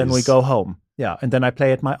nice. Then we go home. Yeah. And then I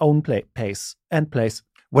play at my own pace and place.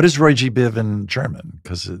 What is Roy G. Biv in German?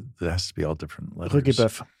 Because it has to be all different letters. Roy G.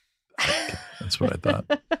 Biv. That's what I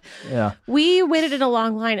thought. Yeah. We waited in a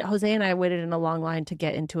long line. Jose and I waited in a long line to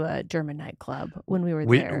get into a German nightclub when we were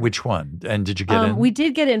there. Which one? And did you get in? We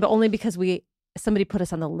did get in, but only because somebody put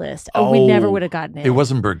us on the list. We never would have gotten in. It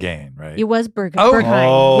wasn't Berghain, right? It was Berghain.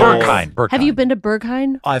 Berghain. Have you been to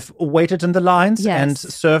Berghain? I've waited in the lines and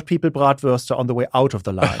served people bratwürste on the way out of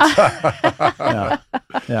the lines.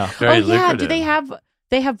 Yeah. Very lucrative. Do they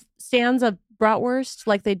have stands of bratwurst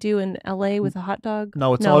like they do in LA with a hot dog?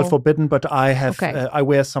 No, it's all forbidden, but I have I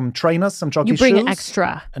wear some trainers, some jockey shoes. You bring an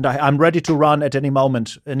extra. And I'm ready to run at any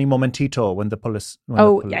momentito when the police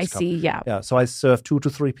I see, yeah. Yeah, so I serve 2 to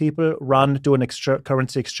 3 people, run, do an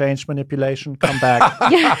currency exchange manipulation, come back.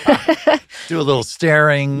 Do a little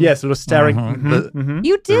staring. Yes, a little staring.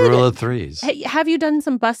 You did. The rule of threes. Have you done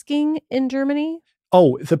some busking in Germany?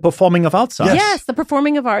 Oh, the performing of outside. Yes, the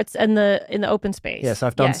performing of arts and in the open space. Yes,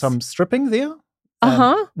 I've done some stripping there.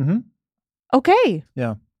 Okay.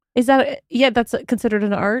 Yeah. Is that that's considered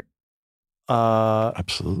an art?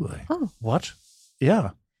 Absolutely. Oh. What?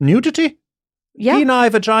 Yeah. Nudity? Yeah. Penile,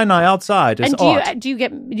 vagina outside is art. Do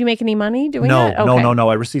you make any money doing that? No.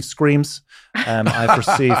 I received screams. I've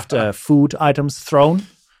received food items thrown.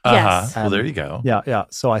 Yes. Well, there you go. Yeah.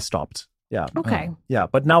 So I stopped. Yeah. Okay. Yeah,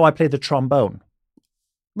 but now I play the trombone.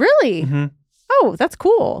 Really? Oh, that's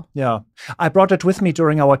cool. Yeah. I brought it with me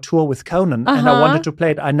during our tour with Conan, and I wanted to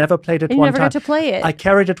play it. I never played it one time. You never got to play it. I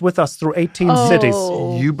carried it with us through 18 cities.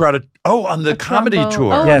 You brought it, on the comedy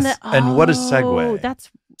tour. Oh, yes. And what a segue. That's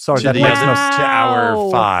sorry, to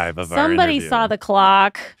hour 5 of Somebody our interview. saw the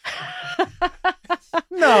clock.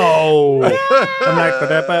 No. I'm like,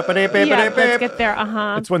 let's get there.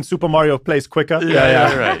 It's when Super Mario plays quicker.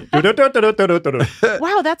 Yeah, right.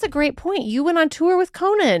 Wow, that's a great point. You went on tour with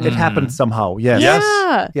Conan. It happened somehow.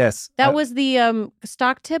 Yes. Yes. That was the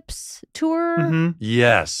Stock Tips tour.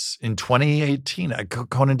 Yes. In 2018,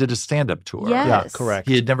 Conan did a stand-up tour. Yes. Yeah, correct.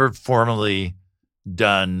 He had never formally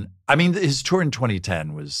done. I mean, his tour in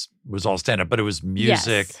 2010 was all stand-up, but it was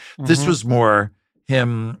music. Yes. This was more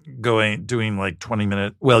him doing like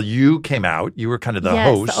 20-minute. Well, you came out. You were kind of the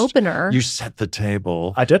host. The opener. You set the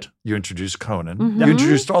table. I did. You introduced Conan. You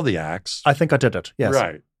introduced all the acts. I think I did it. Yes.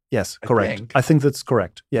 Right. Yes, correct. I think that's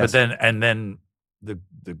correct. Yes. But then the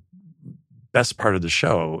best part of the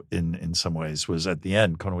show in some ways was at the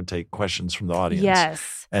end, Conan would take questions from the audience.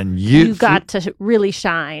 Yes. And you got to really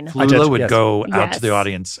shine. Flula would go out to the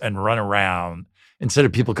audience and run around. Instead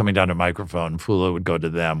of people coming down to a microphone, Flula would go to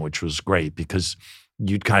them, which was great because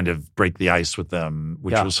you'd kind of break the ice with them,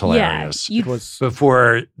 which was hilarious. It was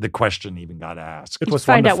before the question even got asked. It was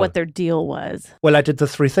find wonderful. out what their deal was. Well, I did the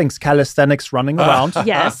 3 things: calisthenics, running around.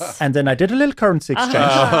 Yes. And then I did a little currency exchange.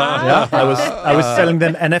 Yeah, I was selling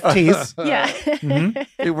them NFTs. Yeah.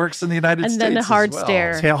 It works in the United States. And then a hard as well.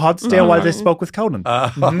 stare. A hard stare while they spoke with Conan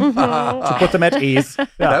to put them at ease. Yeah.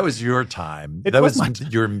 That was your time. That was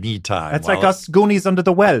your me time. It's like us Goonies under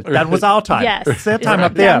the well. That was our time. Yes. It's their time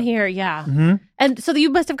up there. Down here, yeah. And so you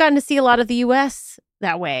must have gotten to see a lot of the U.S.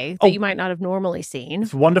 that way that you might not have normally seen.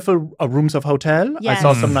 It's wonderful rooms of hotel. Yes. I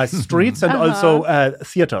saw some nice streets and also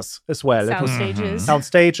theaters as well. Sound stages. Sound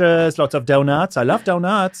stages, lots of donuts. I love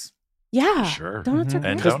donuts. Yeah. Sure. Donuts are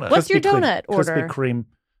And great. donuts. What's your Krispy Kreme. donut order?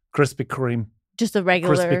 Krispy Kreme. Just a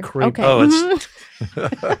regular. Krispy Kreme. Okay. Oh,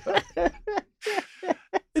 Mhm.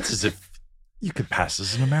 It's as if you could pass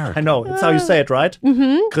as an American. I know. That's how you say it, right?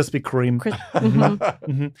 Mhm. Krispy Kreme.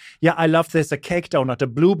 Mhm. Yeah, I love this. A cake donut. A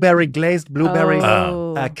blueberry glazed blueberry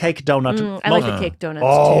Oh. cake donut. I like the cake donuts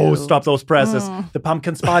Oh, too. stop those presses. The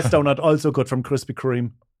pumpkin spice donut, also good from Krispy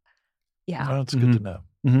Kreme. Yeah. Well, it's good to know.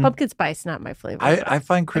 Pumpkin spice, not my flavor. I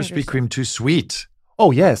find Krispy Kreme too sweet.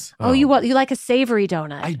 Oh, yes. Oh, you like a savory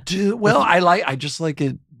donut? I do. Well, I just like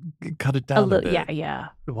it. Cut it down a bit. Yeah.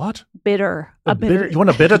 What? Bitter. A bitter? You want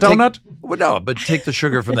a bitter donut? Well, no, but take the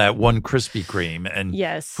sugar from that one Krispy Kreme and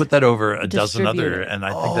Yes. put that over a dozen Distribute other, it. and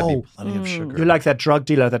I think that'd be plenty of sugar. You like that drug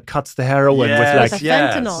dealer that cuts the heroin with like... With a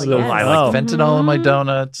fentanyl, Little- yes. I like Oh. fentanyl in my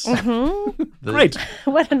donuts. Mhm. Great.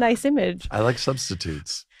 What a nice image. I like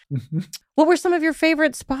substitutes. What were some of your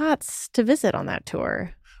favorite spots to visit on that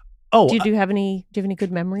tour? Oh, Do you have any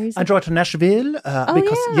good memories? I drove to Nashville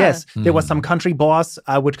because, yeah. yes, there was some country bars.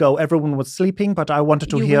 I would go. Everyone was sleeping, but I wanted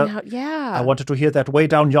to You hear... went out- yeah. I wanted to hear that way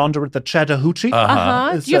down yonder at the Chattahoochee.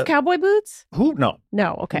 Uh-huh. It's Do you have a- cowboy boots? Who? No.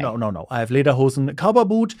 No. Okay. No. I have lederhosen. Cowboy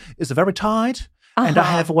boot is very tight. And I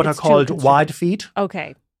Uh-huh. have what It's are too called constricted. wide feet.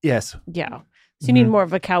 Okay. Yes. Yeah. So you need more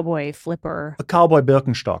of a cowboy flipper. A cowboy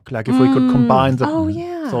Birkenstock. Like if we could combine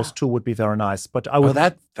those two would be very nice. But I would...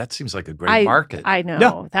 Well, that seems like a great market. I know.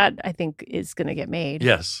 Yeah. That I think is going to get made.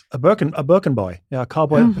 Yes. A Birkin boy. Yeah, a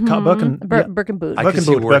cowboy. Birkin. yeah. Birkin boot. I could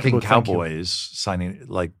see Birkin working boot, thank you. cowboys signing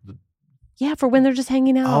like Yeah, for when they're just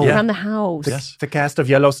hanging out Oh. around the house. Yes. The cast of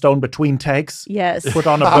Yellowstone between takes. Yes. Put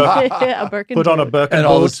on a Birkin. a Birkin Put on a boot. Birkin and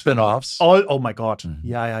all the boot. spin-offs. Oh my God.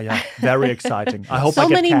 Yeah. Very exciting. I hope I So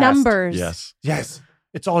get many cast. numbers. Yes. Yes.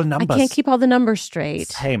 It's all I numbers. can't keep all the numbers straight.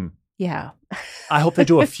 Same. Yeah. I hope they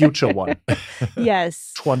do a future one.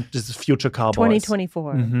 Yes. This is future cowboys.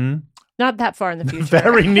 2024. Mm-hmm. Not that far in the future.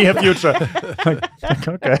 Very near future.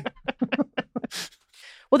 Okay.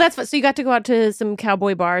 Well, that's so you got to go out to some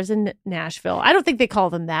cowboy bars in Nashville. I don't think they call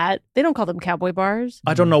them that. They don't call them cowboy bars.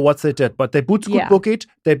 I don't know what they did, but they boot Yeah. book it.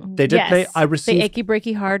 They did Yes. play. I received They achy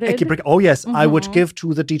breaky hearted. Achy Break. Oh yes, I would give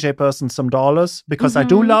to the DJ person some dollars because I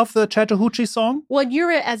do love the Chattahoochee song. Well,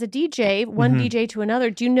 you're as a DJ, one DJ to another.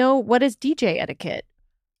 Do you know what is DJ etiquette?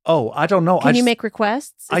 Oh, I don't know. Can you make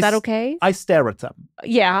requests? Is I that s- okay? I stare at them.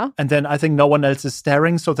 Yeah. And then I think no one else is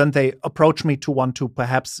staring. So then they approach me to want to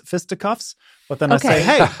perhaps fisticuffs. But then Okay. I say,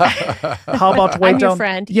 hey, how about way I'm your down?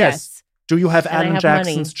 friwn. Yes. Yes. Do you have And I Alan have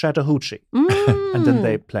Jackson's Chattahoochee? And then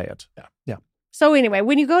they play it. Yeah. So anyway,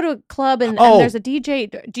 when you go to a club and there's a DJ,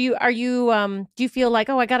 do you feel like,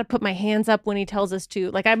 oh, I got to put my hands up when he tells us to?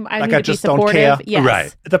 Like I'm Like going I to be just don't supportive. care. Yes.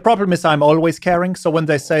 Right. The problem is I'm always caring. So when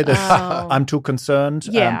they say this, Oh. I'm too concerned.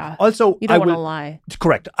 Yeah. Also, You don't I want to will, lie.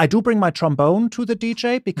 correct. I do bring my trombone to the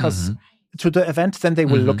DJ because to the event, then they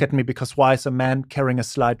will look at me because why is a man carrying a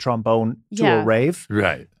slide trombone to Yeah. a rave?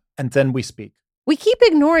 Right. And then we speak. We keep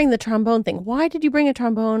ignoring the trombone thing. Why did you bring a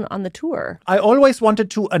trombone on the tour? I always wanted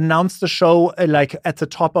to announce the show like at the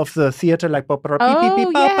top of the theater, like Oh,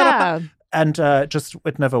 yeah. and just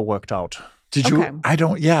it never worked out. Did you? Okay. I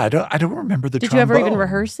don't remember the Did you ever even trombone.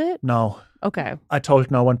 rehearse it? No, Okay. I told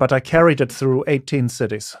no one, but I carried it through 18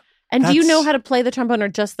 cities. And do you know That's- how to play the trombone or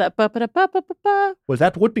just the ba-ba-da-ba-ba-ba-ba? Well,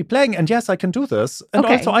 that would be playing, and yes, I can do this, and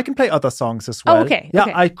Okay. also I can play other songs as Oh, well. okay, Yeah,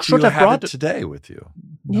 okay. I Do you should have brought it today with you?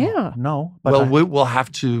 Yeah. No, but Well, I, we'll have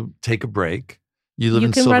to take a break. You live You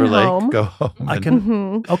in can Silver run Lake. home. Go home. I and can.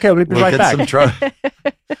 Mhm. Okay, we'll be we'll right get back. some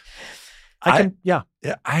I can. Yeah,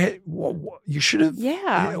 Yeah, you should have.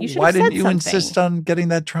 Yeah, you should Why have didn't said you insist something. on getting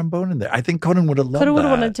that trombone in there? I think Conan would have loved Could have that.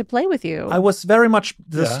 wanted to play with you. I was very much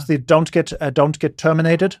this. Yeah. The don't get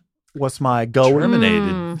terminated was my goal. Terminated.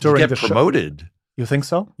 Mm. You During get the show. promoted. You think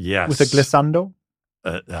so? Yes. With the glissando?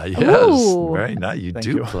 Yes. Ooh. Very nice. You Thank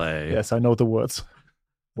do you. play. Yes, I know the words.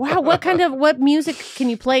 Wow, what music can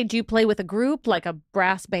you play? Do you play with a group, like a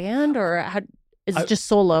brass band, or is it just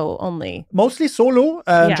solo only? Mostly solo,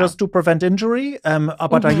 Yeah. just to prevent injury.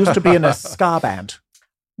 But I used to be in a ska band.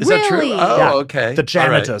 Is that true? Really? Oh, Yeah. okay. The All right.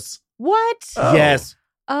 janitors. What? Oh. Yes.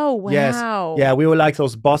 Oh, wow. Yes. Yeah, we were like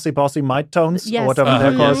those bossy mid tones Yes. or whatever Uh-huh.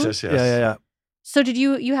 they're called. Yes. Yeah. So did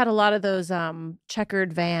you had a lot of those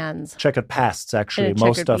checkered vans? Checkered pasts, actually. And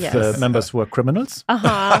Most checkered- of the yes. members were criminals.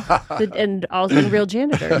 Uh-huh. and also real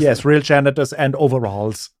janitors. Yes, real janitors and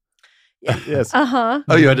overalls. Yes. Uh-huh.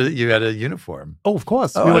 Oh, you had a uniform. Oh, of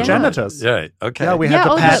course. Oh, we were yeah. janitors. Yeah. Okay. Yeah, we Yeah, had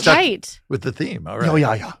the oh, that's patch. right. With the theme. All right. Oh,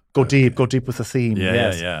 yeah. Go deep with the theme. Yeah.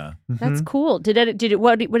 Yes. Yeah. That's cool. Did it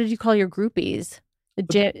what did you call your groupies?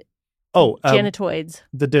 The Oh, janitoids.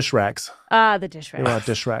 the dish racks. The dish They were rags.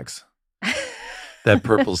 dish racks. That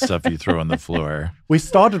purple stuff you throw on the floor. We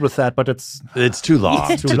started with that, but it's too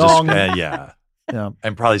long. It's too long. Yeah. Yeah.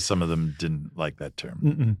 And probably some of them didn't like that term.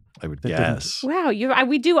 Mm-mm. I would They guess. Wow,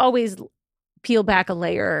 we do always peel back a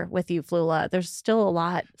layer with you, Flula. There's still a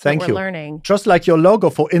lot Thank that you. we're learning. Just like your logo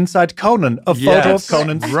for Inside Conan, a photo of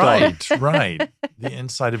Conan's skull. Right. The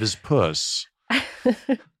inside of his puss.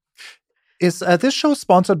 Is this show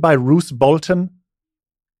sponsored by Roose Bolton?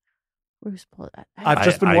 I've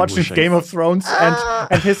just been watching Game of Thrones,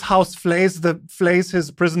 and his house flays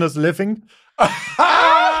his prisoners living.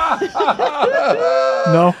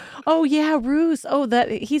 No. Oh yeah, Roose. Oh,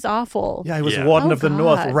 he's awful. Yeah, he was Warden of the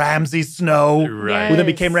North, Ramsay Snow, Right. who then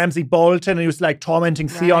became Ramsay Bolton, and he was like tormenting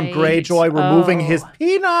Theon Greyjoy, removing his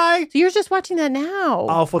peni. So you're just watching that now?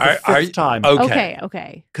 Oh, for the fifth time.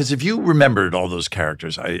 Okay. Because if you remembered all those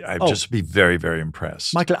characters, I'd just be very, very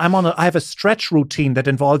impressed. Michael, I have a stretch routine that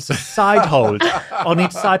involves a side hold on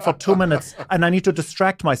each side for 2 minutes, and I need to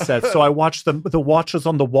distract myself, so I watch the watchers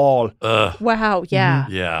on the wall. Wow, yeah.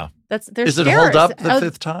 Yeah. There's Is it hold up the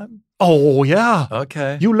fifth time? Oh, yeah.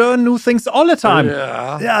 Okay. You learn new things all the time.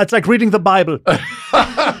 Yeah. It's like reading the Bible.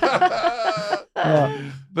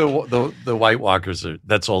 The White Walkers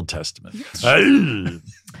that's Old Testament.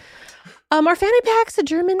 Are fanny packs a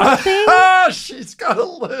German thing? She's got a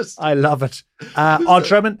list. I love it. Are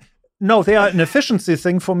German? No, they are an efficiency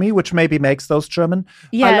thing for me, which maybe makes those German.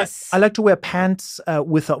 Yes. I like to wear pants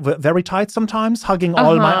with very tight sometimes, hugging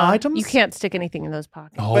all my items. You can't stick anything in those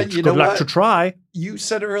pockets. Oh, But you good know luck what? to try. You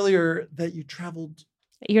said earlier that you traveled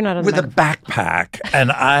You're not on with the a backpack,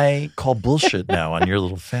 and I call bullshit now on your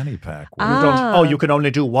little fanny pack. You can only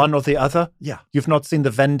do one or the other? Yeah. You've not seen the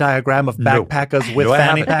Venn diagram of Nope. backpackers with No, I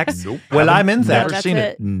fanny haven't. packs? Nope. Well, I'm in that. Never that's seen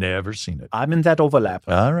it. it. Never seen it. I'm in that overlap.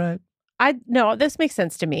 All right. No, this makes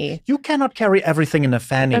sense to me. You cannot carry everything in a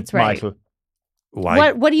fanny, That's right. Michael.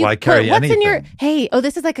 Why? What do you why put? carry What's anything? in your? Hey,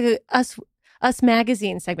 this is like a us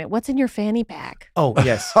magazine segment. What's in your fanny pack? Oh,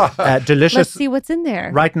 yes. Delicious. Let's see what's in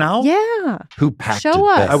there. Right now? Yeah. Who packed Show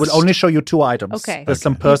it us. best? I will only show you 2 items. Okay. There's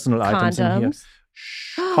some personal items in here. Condoms.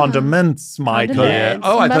 Condiments, Michael. Condiments.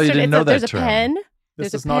 Yeah. Oh, I thought you Mustard. didn't know that There's term. a pen. This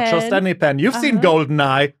There's is a not just pen. any pen. You've seen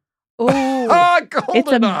GoldenEye. Ooh. Golden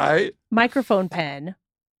It's a Eye. microphone pen.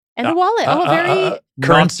 And a wallet.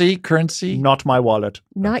 Very Currency. Not my wallet.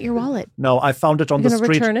 not your wallet. No, I found it on the You're gonna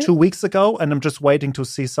street return it? 2 weeks ago, and I'm just waiting to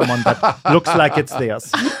see someone that looks like it's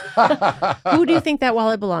theirs. Who do you think that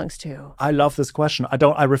wallet belongs to? I love this question.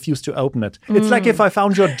 I refuse to open it. It's like if I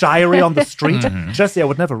found your diary on the street. Jesse, I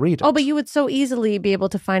would never read it. Oh, but you would so easily be able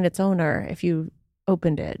to find its owner if you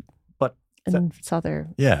opened it. But and saw their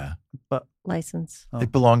Yeah. license.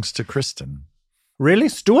 It belongs to Kristen. Really?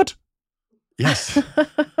 Stuart? Yes.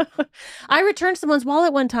 I returned someone's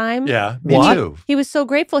wallet one time. Yeah. Me What? too. He was so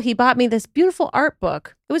grateful. He bought me this beautiful art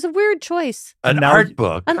book. It was a weird choice. An Now- art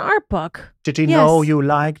book. An art book. Did he Yes. know you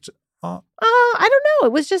liked? I don't know.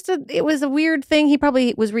 It was just it was a weird thing. He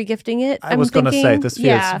probably was regifting it. I was going to say, this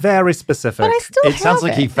feels very specific. But I still It sounds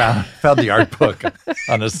like he found the art book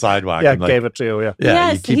on a sidewalk. Yeah, and gave it to you, yeah. Yeah,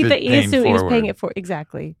 yes, you keep it he paying assumed he was forward. paying it for.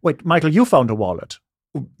 Exactly. Wait, Michael, you found a wallet.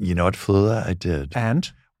 You know what, Flula? I did.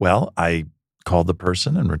 And? Well, I called the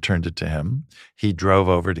person and returned it to him. He drove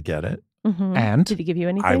over to get it. Mhm. And? Did he give you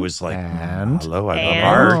anything? I was like, And? hello, I And?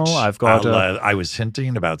 love art. Oh, I've got I was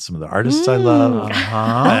hinting about some of the artists I love.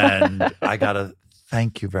 Uh-huh. And I got to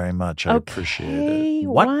thank you very much. I appreciate it. Okay,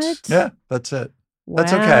 What? Yeah, that's it.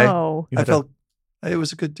 That's okay. Wow. You I had a- felt it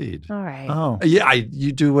was a good deed. All right. Oh. Yeah,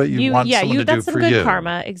 you do what you want someone to do that's for some good you.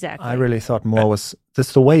 karma. Exactly. I really thought more was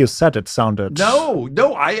this. The way you said it sounded. No,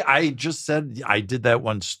 I just said I did that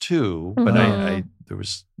once too, but I there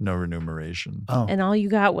was no remuneration. Oh. And all you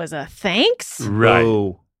got was a thanks? Right.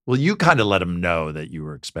 Oh. Well, you kind of let him know that you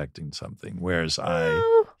were expecting something, whereas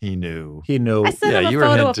Oh. he knew. He knew. I sent him you a were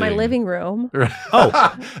photo of my hinting. living room.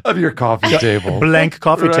 Oh, of your coffee table. Blank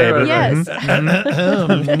coffee Right, table. right, Yes.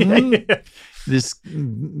 right. This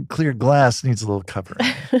clear glass needs a little covering.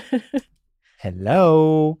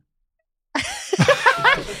 Hello.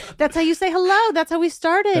 That's how you say hello. That's how we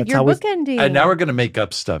started. That's You're how we- bookending. And now we're going to make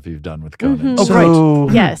up stuff you've done with Conan. Mhm. Oh, So-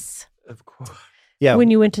 great. Yes. Of course. Yeah.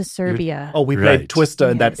 When you went to Serbia. Oh, we Right. played Twister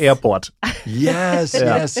in that Yes. airport. Yes, Yeah.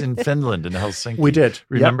 yes, in Finland, in Helsinki. We did. Yep.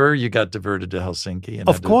 Remember, you got diverted to Helsinki? And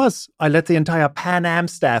Of had to- course. I let the entire Pan Am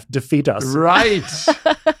staff defeat us. Right.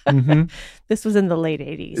 Mhm. This was in the late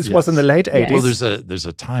 80s. This was in the late 80s. Well, there's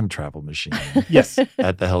a time travel machine Yes.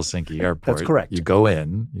 at the Helsinki airport. That's correct. You go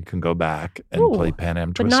in, you can go back and Ooh, play Pan Am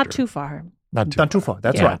but Twister. not too far. Not too far.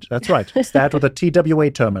 That's Yeah. right. That's right. It's that or the TWA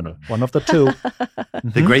terminal. One of the two.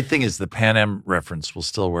 The great thing is the Pan Am reference will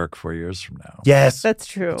still work 4 years from now. Yes. That's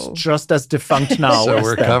true. It's just as defunct now. So as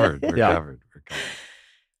we're then. covered. We're Yeah. covered. We're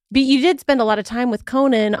But you did spend a lot of time with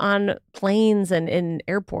Conan on planes and in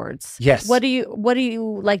airports. Yes. What do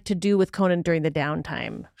you like to do with Conan during the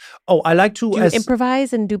downtime? Oh, I like to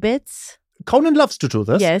improvise and do bits. Conan loves to do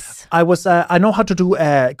this. Yes. I know how to do.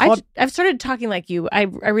 I've started talking like you. I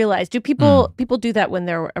realized. Do people do that when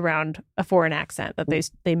they're around a foreign accent that they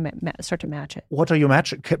start to match it? What are you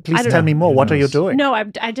matching? Please tell me more. What are you doing? No, I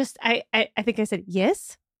think I said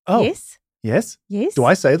yes. Oh. Yes. Yes? Yes. Do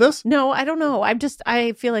I say this? No, I don't know.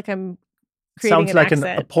 I feel like I'm creating Sounds like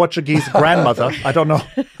a Portuguese grandmother. I don't know.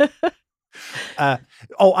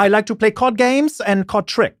 I like to play card games and card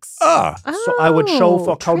tricks. So I would show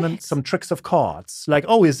for Conan some tricks of cards. Like,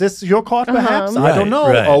 is this your card perhaps? I don't know.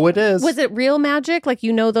 Right. Oh, it is. Was it real magic? Like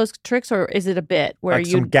those tricks, or is it a bit where like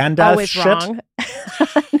you some Gandalf always shit? wrong?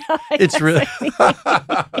 No, It's really...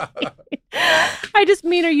 I just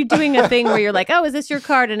mean, are you doing a thing where you're like, is this your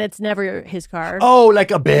card? And it's never his card. Oh, like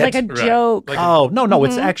a bit. Like a joke. No,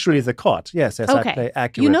 it's actually the card. Yes, okay. I play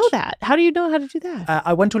accurate. You know that. How do you know how to do that?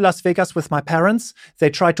 I went to Las Vegas with my parents. They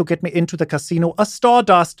tried to get me into the casino, a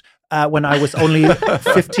Stardust, when I was only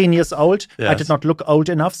 15 years old. Yes. I did not look old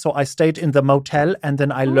enough, so I stayed in the motel, and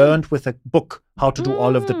then I learned with a book how to do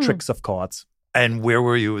all of the tricks of cards. And where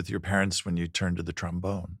were you with your parents when you turned to the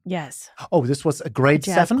trombone? Yes. Oh, this was a grade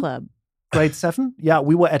jazz 7 club. Grade 7? Yeah,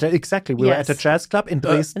 we were at a jazz club in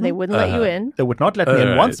Dresden. And they wouldn't let you in. They would not let me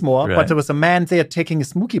in once more, but there was a man there taking a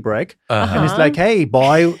smookie break. And he's like, hey,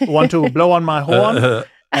 boy, want to blow on my horn?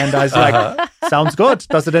 And I was like, sounds good.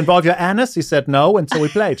 Does it involve your anus? He said no, and so we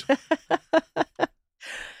played.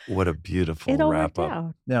 What a beautiful wrap up.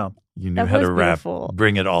 out. Yeah. You knew how to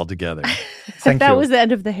bring it all together. That was the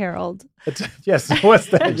end of the Herald. Yes, it was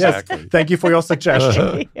that. Exactly. Yes. Thank you for your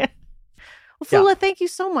suggestion. Well, Flula, thank you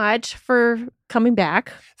so much for coming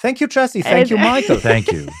back. Thank you, Jesse. Thank you, Michael.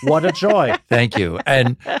 Thank you. What a joy. Thank you.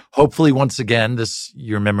 And hopefully, once again,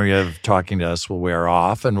 your memory of talking to us will wear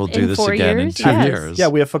off, and we'll do this again in 2 years. Yeah,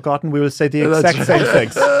 we have forgotten. We will say the exact same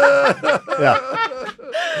things.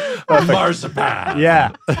 Marzipan.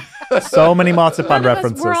 Yeah. So many marzipan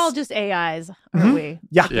references. We're all just AIs, aren't we?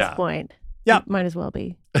 Yeah. At this point. Yeah. Might as well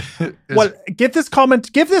be. Well, give this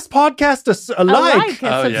podcast a like.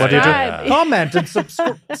 And What do you do? Comment and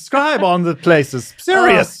subscribe on the places.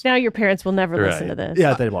 Serious. Now your parents will never listen to this.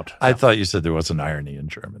 Yeah, they won't. I thought you said there was an irony in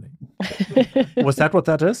Germany. Was that what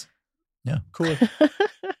that is? Yeah. Cool.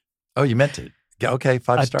 Oh, you meant it. Yeah, okay,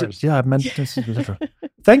 5 stars. I meant this.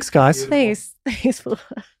 Thanks, guys. Thanks.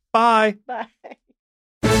 Bye. Bye.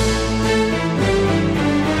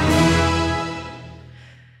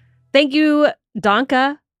 Thank you,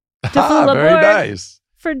 Donka, to Flula very Borg nice.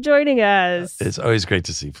 for joining us. It's always great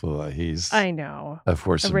to see Flula. He's I know. A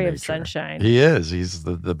force of ray nature. Of sunshine. He is. He's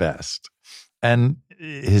the best. And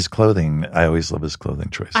his clothing, I always love his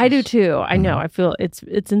clothing choices. I do too. I know. I feel it's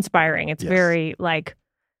inspiring. It's very like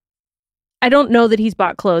I don't know that he's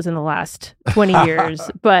bought clothes in the last 20 years,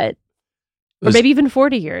 or maybe even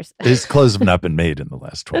 40 years. His clothes have not been made in the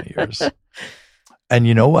last 20 years. And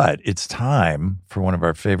you know what? It's time for one of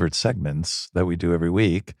our favorite segments that we do every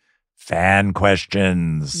week, fan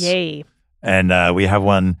questions. Yay. And we have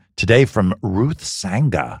one today from Ruth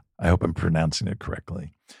Sanga. I hope I'm pronouncing it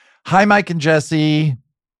correctly. Hi, Mike and Jesse.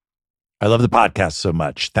 I love the podcast so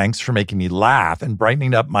much. Thanks for making me laugh and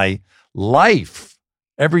brightening up my life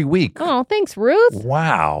every week. Oh, thanks, Ruth.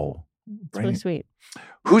 Wow. It's really sweet.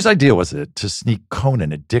 Whose idea was it to sneak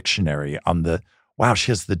Conan a dictionary on the,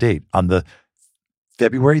 she has the date, on the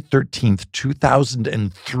February 13th,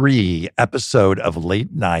 2003 episode of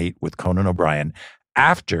Late Night with Conan O'Brien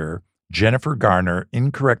after Jennifer Garner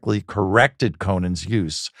incorrectly corrected Conan's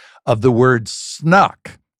use of the word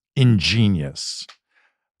snuck in Genius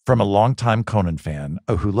from a longtime Conan fan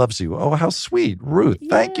who loves you. Oh, how sweet. Ruth. Yeah.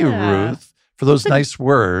 Thank you, Ruth, for those nice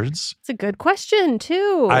words. It's a good question,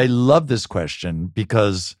 too. I love this question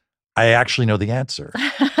because I actually know the answer.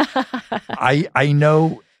 I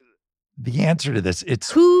know the answer to this.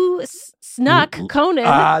 It's who snuck Conan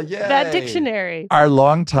that dictionary. Our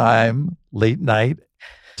longtime Late Night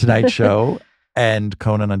Tonight Show and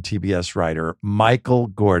Conan on TBS writer Michael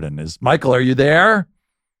Gordon. Michael, are you there?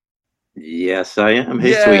 Yes, I am.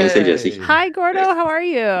 Hey, Sweens. Hey, Jesse. Hi, Gordo. How are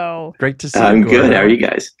you? Great to see you. I'm good. How are you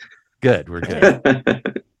guys? Good. We're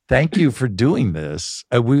good. Thank you for doing this.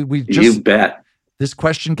 We just, you bet. This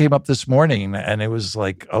question came up this morning, and it was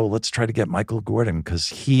like, let's try to get Michael Gordon because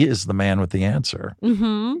he is the man with the answer.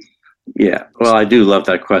 Mm-hmm. Yeah. Well, I do love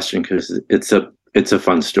that question because it's a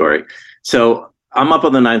fun story. So I'm up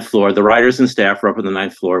on the 9th floor. The writers and staff are up on the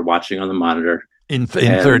 9th floor watching on the monitor. In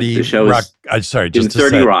 30 Rock. Sorry, just in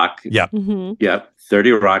 30 Rock. Yep. Mm-hmm. Yep.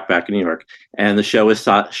 30 Rock back in New York, and the show was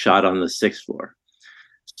shot on the 6th floor.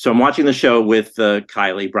 So I'm watching the show with Brian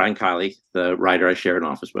Kiley, the writer I share an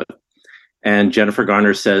office with. And Jennifer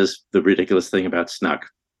Garner says the ridiculous thing about Snuck.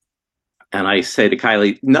 And I say to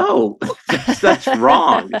Kiley, no, that's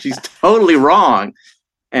wrong. She's totally wrong.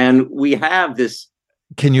 And we have this.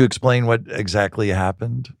 Can you explain what exactly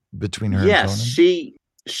happened between her and Conan? Yes,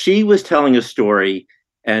 she was telling a story,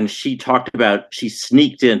 and she talked about she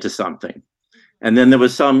sneaked into something. And then there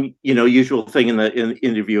was some, usual thing in the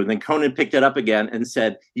interview. And then Conan picked it up again and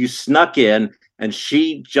said, you snuck in. And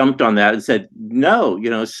she jumped on that and said,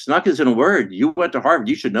 no, snuck isn't a word. You went to Harvard.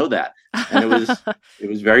 You should know that. And it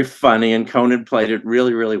was very funny. And Conan played it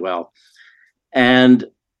really, really well. And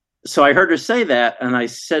so I heard her say that. And I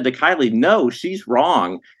said to Kiley, no, she's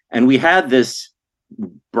wrong. And we had this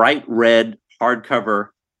bright red hardcover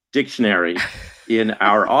dictionary in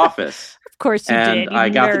our office. Of course you did. And I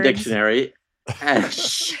got the dictionary.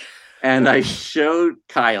 And I showed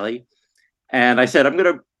Kiley, and I said, I'm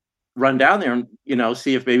going to run down there and,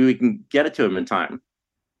 see if maybe we can get it to him in time.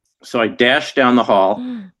 So I dashed down the hall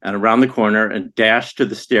and around the corner and dashed to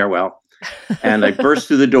the stairwell, and I burst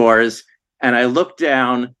through the doors, and I looked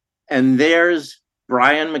down, and there's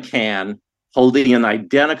Brian McCann holding an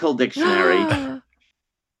identical dictionary.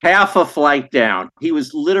 Half a flight down. He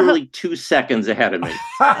was literally 2 seconds ahead of me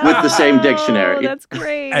with the same dictionary. Oh, that's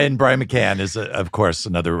great. And Brian McCann is, of course,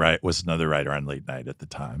 another writer on Late Night at the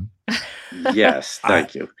time. Yes,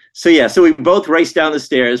 thank you. So we both raced down the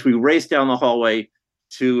stairs. We raced down the hallway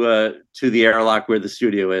to the airlock where the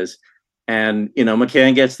studio is, and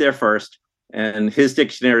McCann gets there first, and his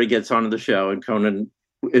dictionary gets onto the show, and Conan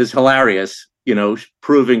is hilarious,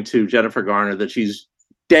 proving to Jennifer Garner that she's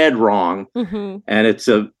dead wrong. Mm-hmm. And it's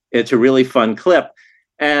a really fun clip,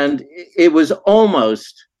 and it was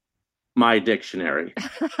almost my dictionary.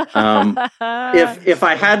 If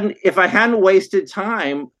I hadn't wasted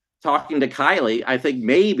time talking to Kiley, I think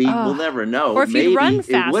maybe we'll never know. Or if maybe you'd run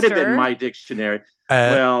faster. It would have been my dictionary.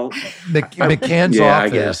 McCann's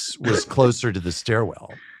office was closer to the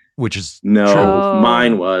stairwell, which is true. Oh.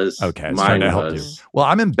 Mine was. Okay, mine help you. Well,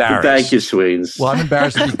 I'm embarrassed. Thank you, Sweens. Well, I'm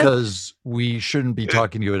embarrassed because we shouldn't be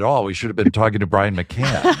talking to you at all. We should have been talking to Brian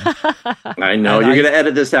McCann. I know. You're going to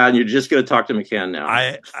edit this out, and you're just going to talk to McCann now.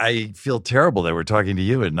 I feel terrible that we're talking to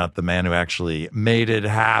you and not the man who actually made it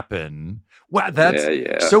happen. Wow,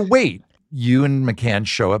 that's So wait. You and McCann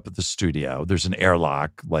show up at the studio. There's an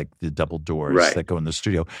airlock, like the double doors that go in the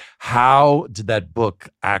studio. How did that book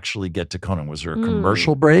actually get to Conan? Was there a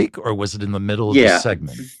commercial break, or was it in the middle of the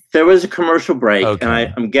segment? There was a commercial break,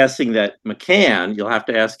 and I'm guessing that McCann, you'll have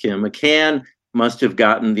to ask him, McCann must have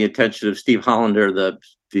gotten the attention of Steve Hollander,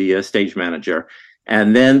 the stage manager.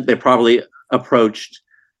 And then they probably approached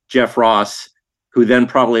Jeff Ross, who then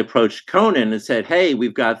probably approached Conan and said, hey,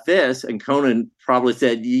 we've got this. And Conan probably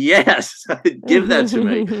said, yes, give that to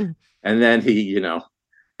me. And then he,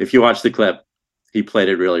 if you watch the clip, he played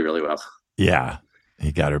it really, really well. Yeah,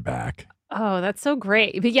 he got her back. Oh, that's so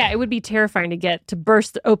great. But yeah, it would be terrifying to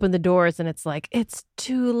burst open the doors and it's like, it's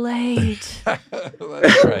too late.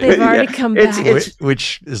 That's right. They've already come back.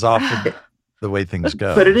 Which is often the way things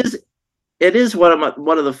go. But it is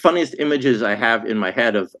one of the funniest images I have in my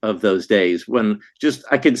head of those days, when just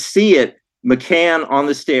I could see it, McCann on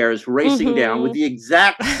the stairs racing down with the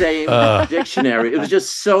exact same dictionary. It was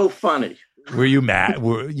just so funny. Were you mad?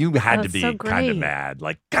 You had to be kind of mad,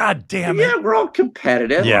 like, God damn it. Yeah, we're all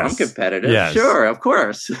competitive. Yes. I'm competitive. Yes. Sure, of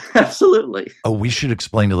course. Absolutely. Oh, we should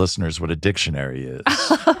explain to listeners what a dictionary is.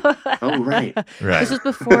 Oh, right. This was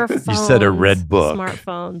before phones. You said a red book.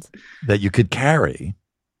 Smartphones. That you could carry.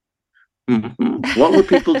 Mm-hmm. What would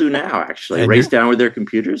people do now, actually? Race down with their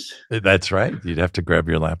computers? That's right. You'd have to grab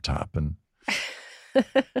your laptop and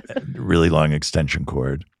really long extension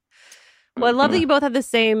cord. Well, I love that you both have the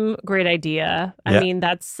same great idea. I mean,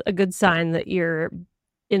 that's a good sign that you're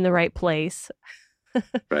in the right place.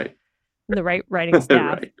 Right. The right writing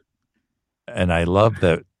staff. Right. And I love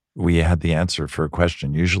that we had the answer for a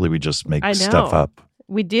question. Usually we just make stuff up.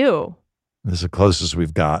 We do. This is the closest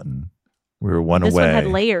we've gotten. We were one this away. This one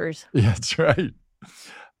had layers. Yeah, that's right.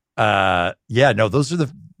 Those are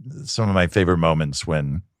some of my favorite moments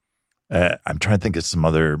when I'm trying to think of some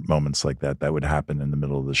other moments like that would happen in the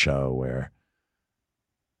middle of the show where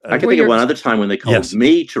I can think of one other time when they called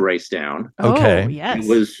me to race down. Okay. Oh,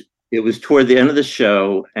 yes. It was toward the end of the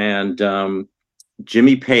show, and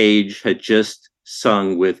Jimmy Page had just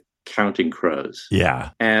sung with Counting Crows. Yeah.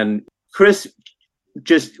 And Chris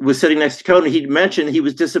just was sitting next to Conan. He mentioned he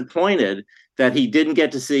was disappointed that he didn't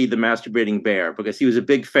get to see the masturbating bear because he was a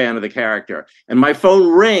big fan of the character. And my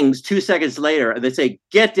phone rings 2 seconds later and they say,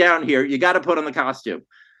 "Get down here. You got to put on the costume."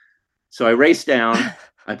 So I race down,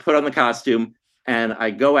 I put on the costume, and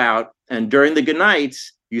I go out. And during the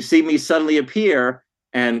goodnights, you see me suddenly appear,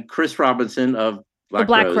 and Chris Robinson of Black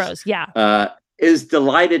Rose, is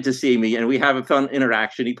delighted to see me, and we have a fun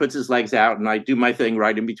interaction. He puts his legs out, and I do my thing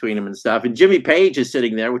right in between him and stuff. And Jimmy Page is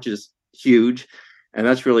sitting there, which is huge, and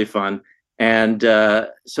that's really fun. And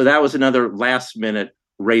so that was another last-minute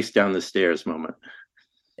race down the stairs moment.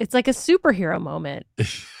 It's like a superhero moment. It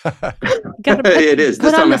is.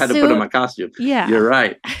 This time I had to put on my costume. Yeah. You're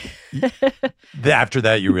right. After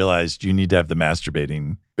that, you realized you need to have the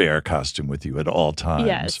masturbating bear costume with you at all times.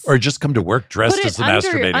 Yes. Or just come to work dressed as the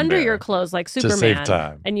masturbating bear. Under your clothes like Superman. To save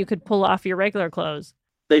time. And you could pull off your regular clothes.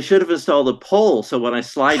 They should have installed a pole so when I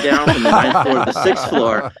slide down from the 9th floor to the 6th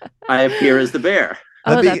floor, I appear as the bear.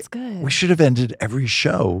 That's good. We should have ended every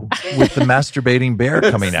show with the masturbating bear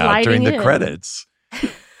coming out during the credits.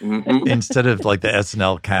 Mm-hmm. Instead of like the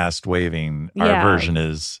SNL cast waving, our version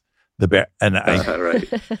is the bear. And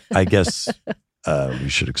I guess we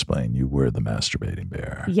should explain you were the masturbating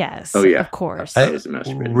bear. Yes. Oh, yeah. Of course.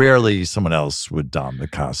 Rarely someone else would don the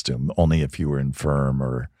costume, only if you were infirm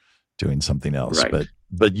or doing something else. Right.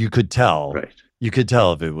 But you could tell. Right. You could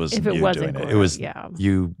tell if it wasn't you doing it. It was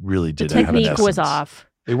you really did have an essence. The technique was off.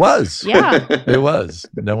 It was. Yeah. It was.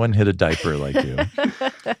 No one hit a diaper like you.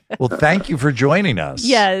 Well, thank you for joining us.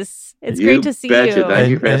 Yes. It's great to see you. Thank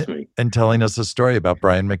you for asking me. And telling us a story about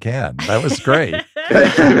Brian McCann. That was great.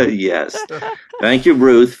 Yes. Thank you,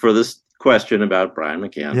 Ruth, for this question about Brian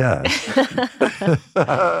McCann. Yes.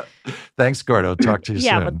 Thanks, Gordo. Talk to you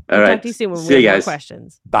soon. We'll talk to you soon when we have more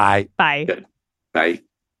questions. Bye. Bye. Good. Bye.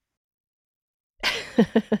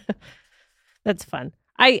 That's fun.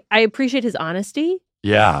 I appreciate his honesty.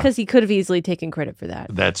 Yeah. Because he could have easily taken credit for that.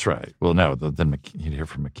 That's right. Well, no, then you'd hear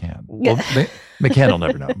from McCann. Well, McCann will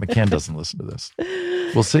never know. McCann doesn't listen to this.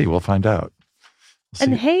 We'll see. We'll find out.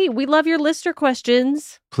 And hey, we love your listener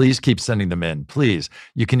questions. Please keep sending them in. Please.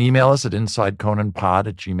 You can email us at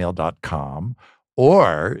insideconanpod@gmail.com.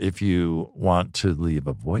 Or if you want to leave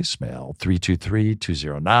a voicemail,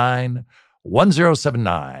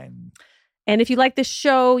 323-209-1079. And if you like this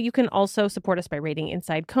show, you can also support us by rating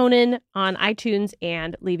Inside Conan on iTunes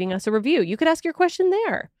and leaving us a review. You could ask your question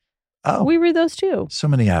there. Oh. We read those too. So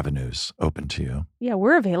many avenues open to you. Yeah,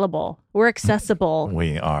 we're available. We're accessible.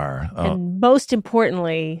 We are. Oh. And most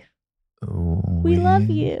importantly, we love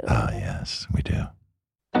you. Oh, yes, we do.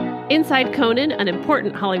 Inside Conan, an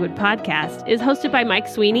important Hollywood podcast, is hosted by Mike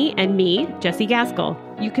Sweeney and me, Jesse Gaskell.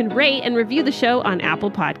 You can rate and review the show on Apple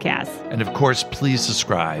Podcasts. And of course, please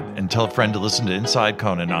subscribe and tell a friend to listen to Inside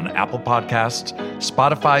Conan on Apple Podcasts,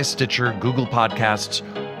 Spotify, Stitcher, Google Podcasts,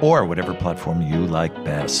 or whatever platform you like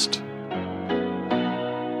best.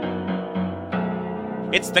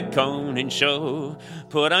 It's the Conan Show.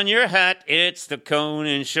 Put on your hat, it's the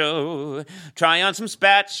Conan Show. Try on some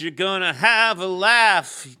spats, you're gonna have a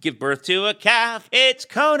laugh. Give birth to a calf, it's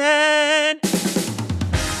Conan.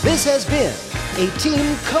 This has been a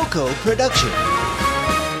Team Coco production.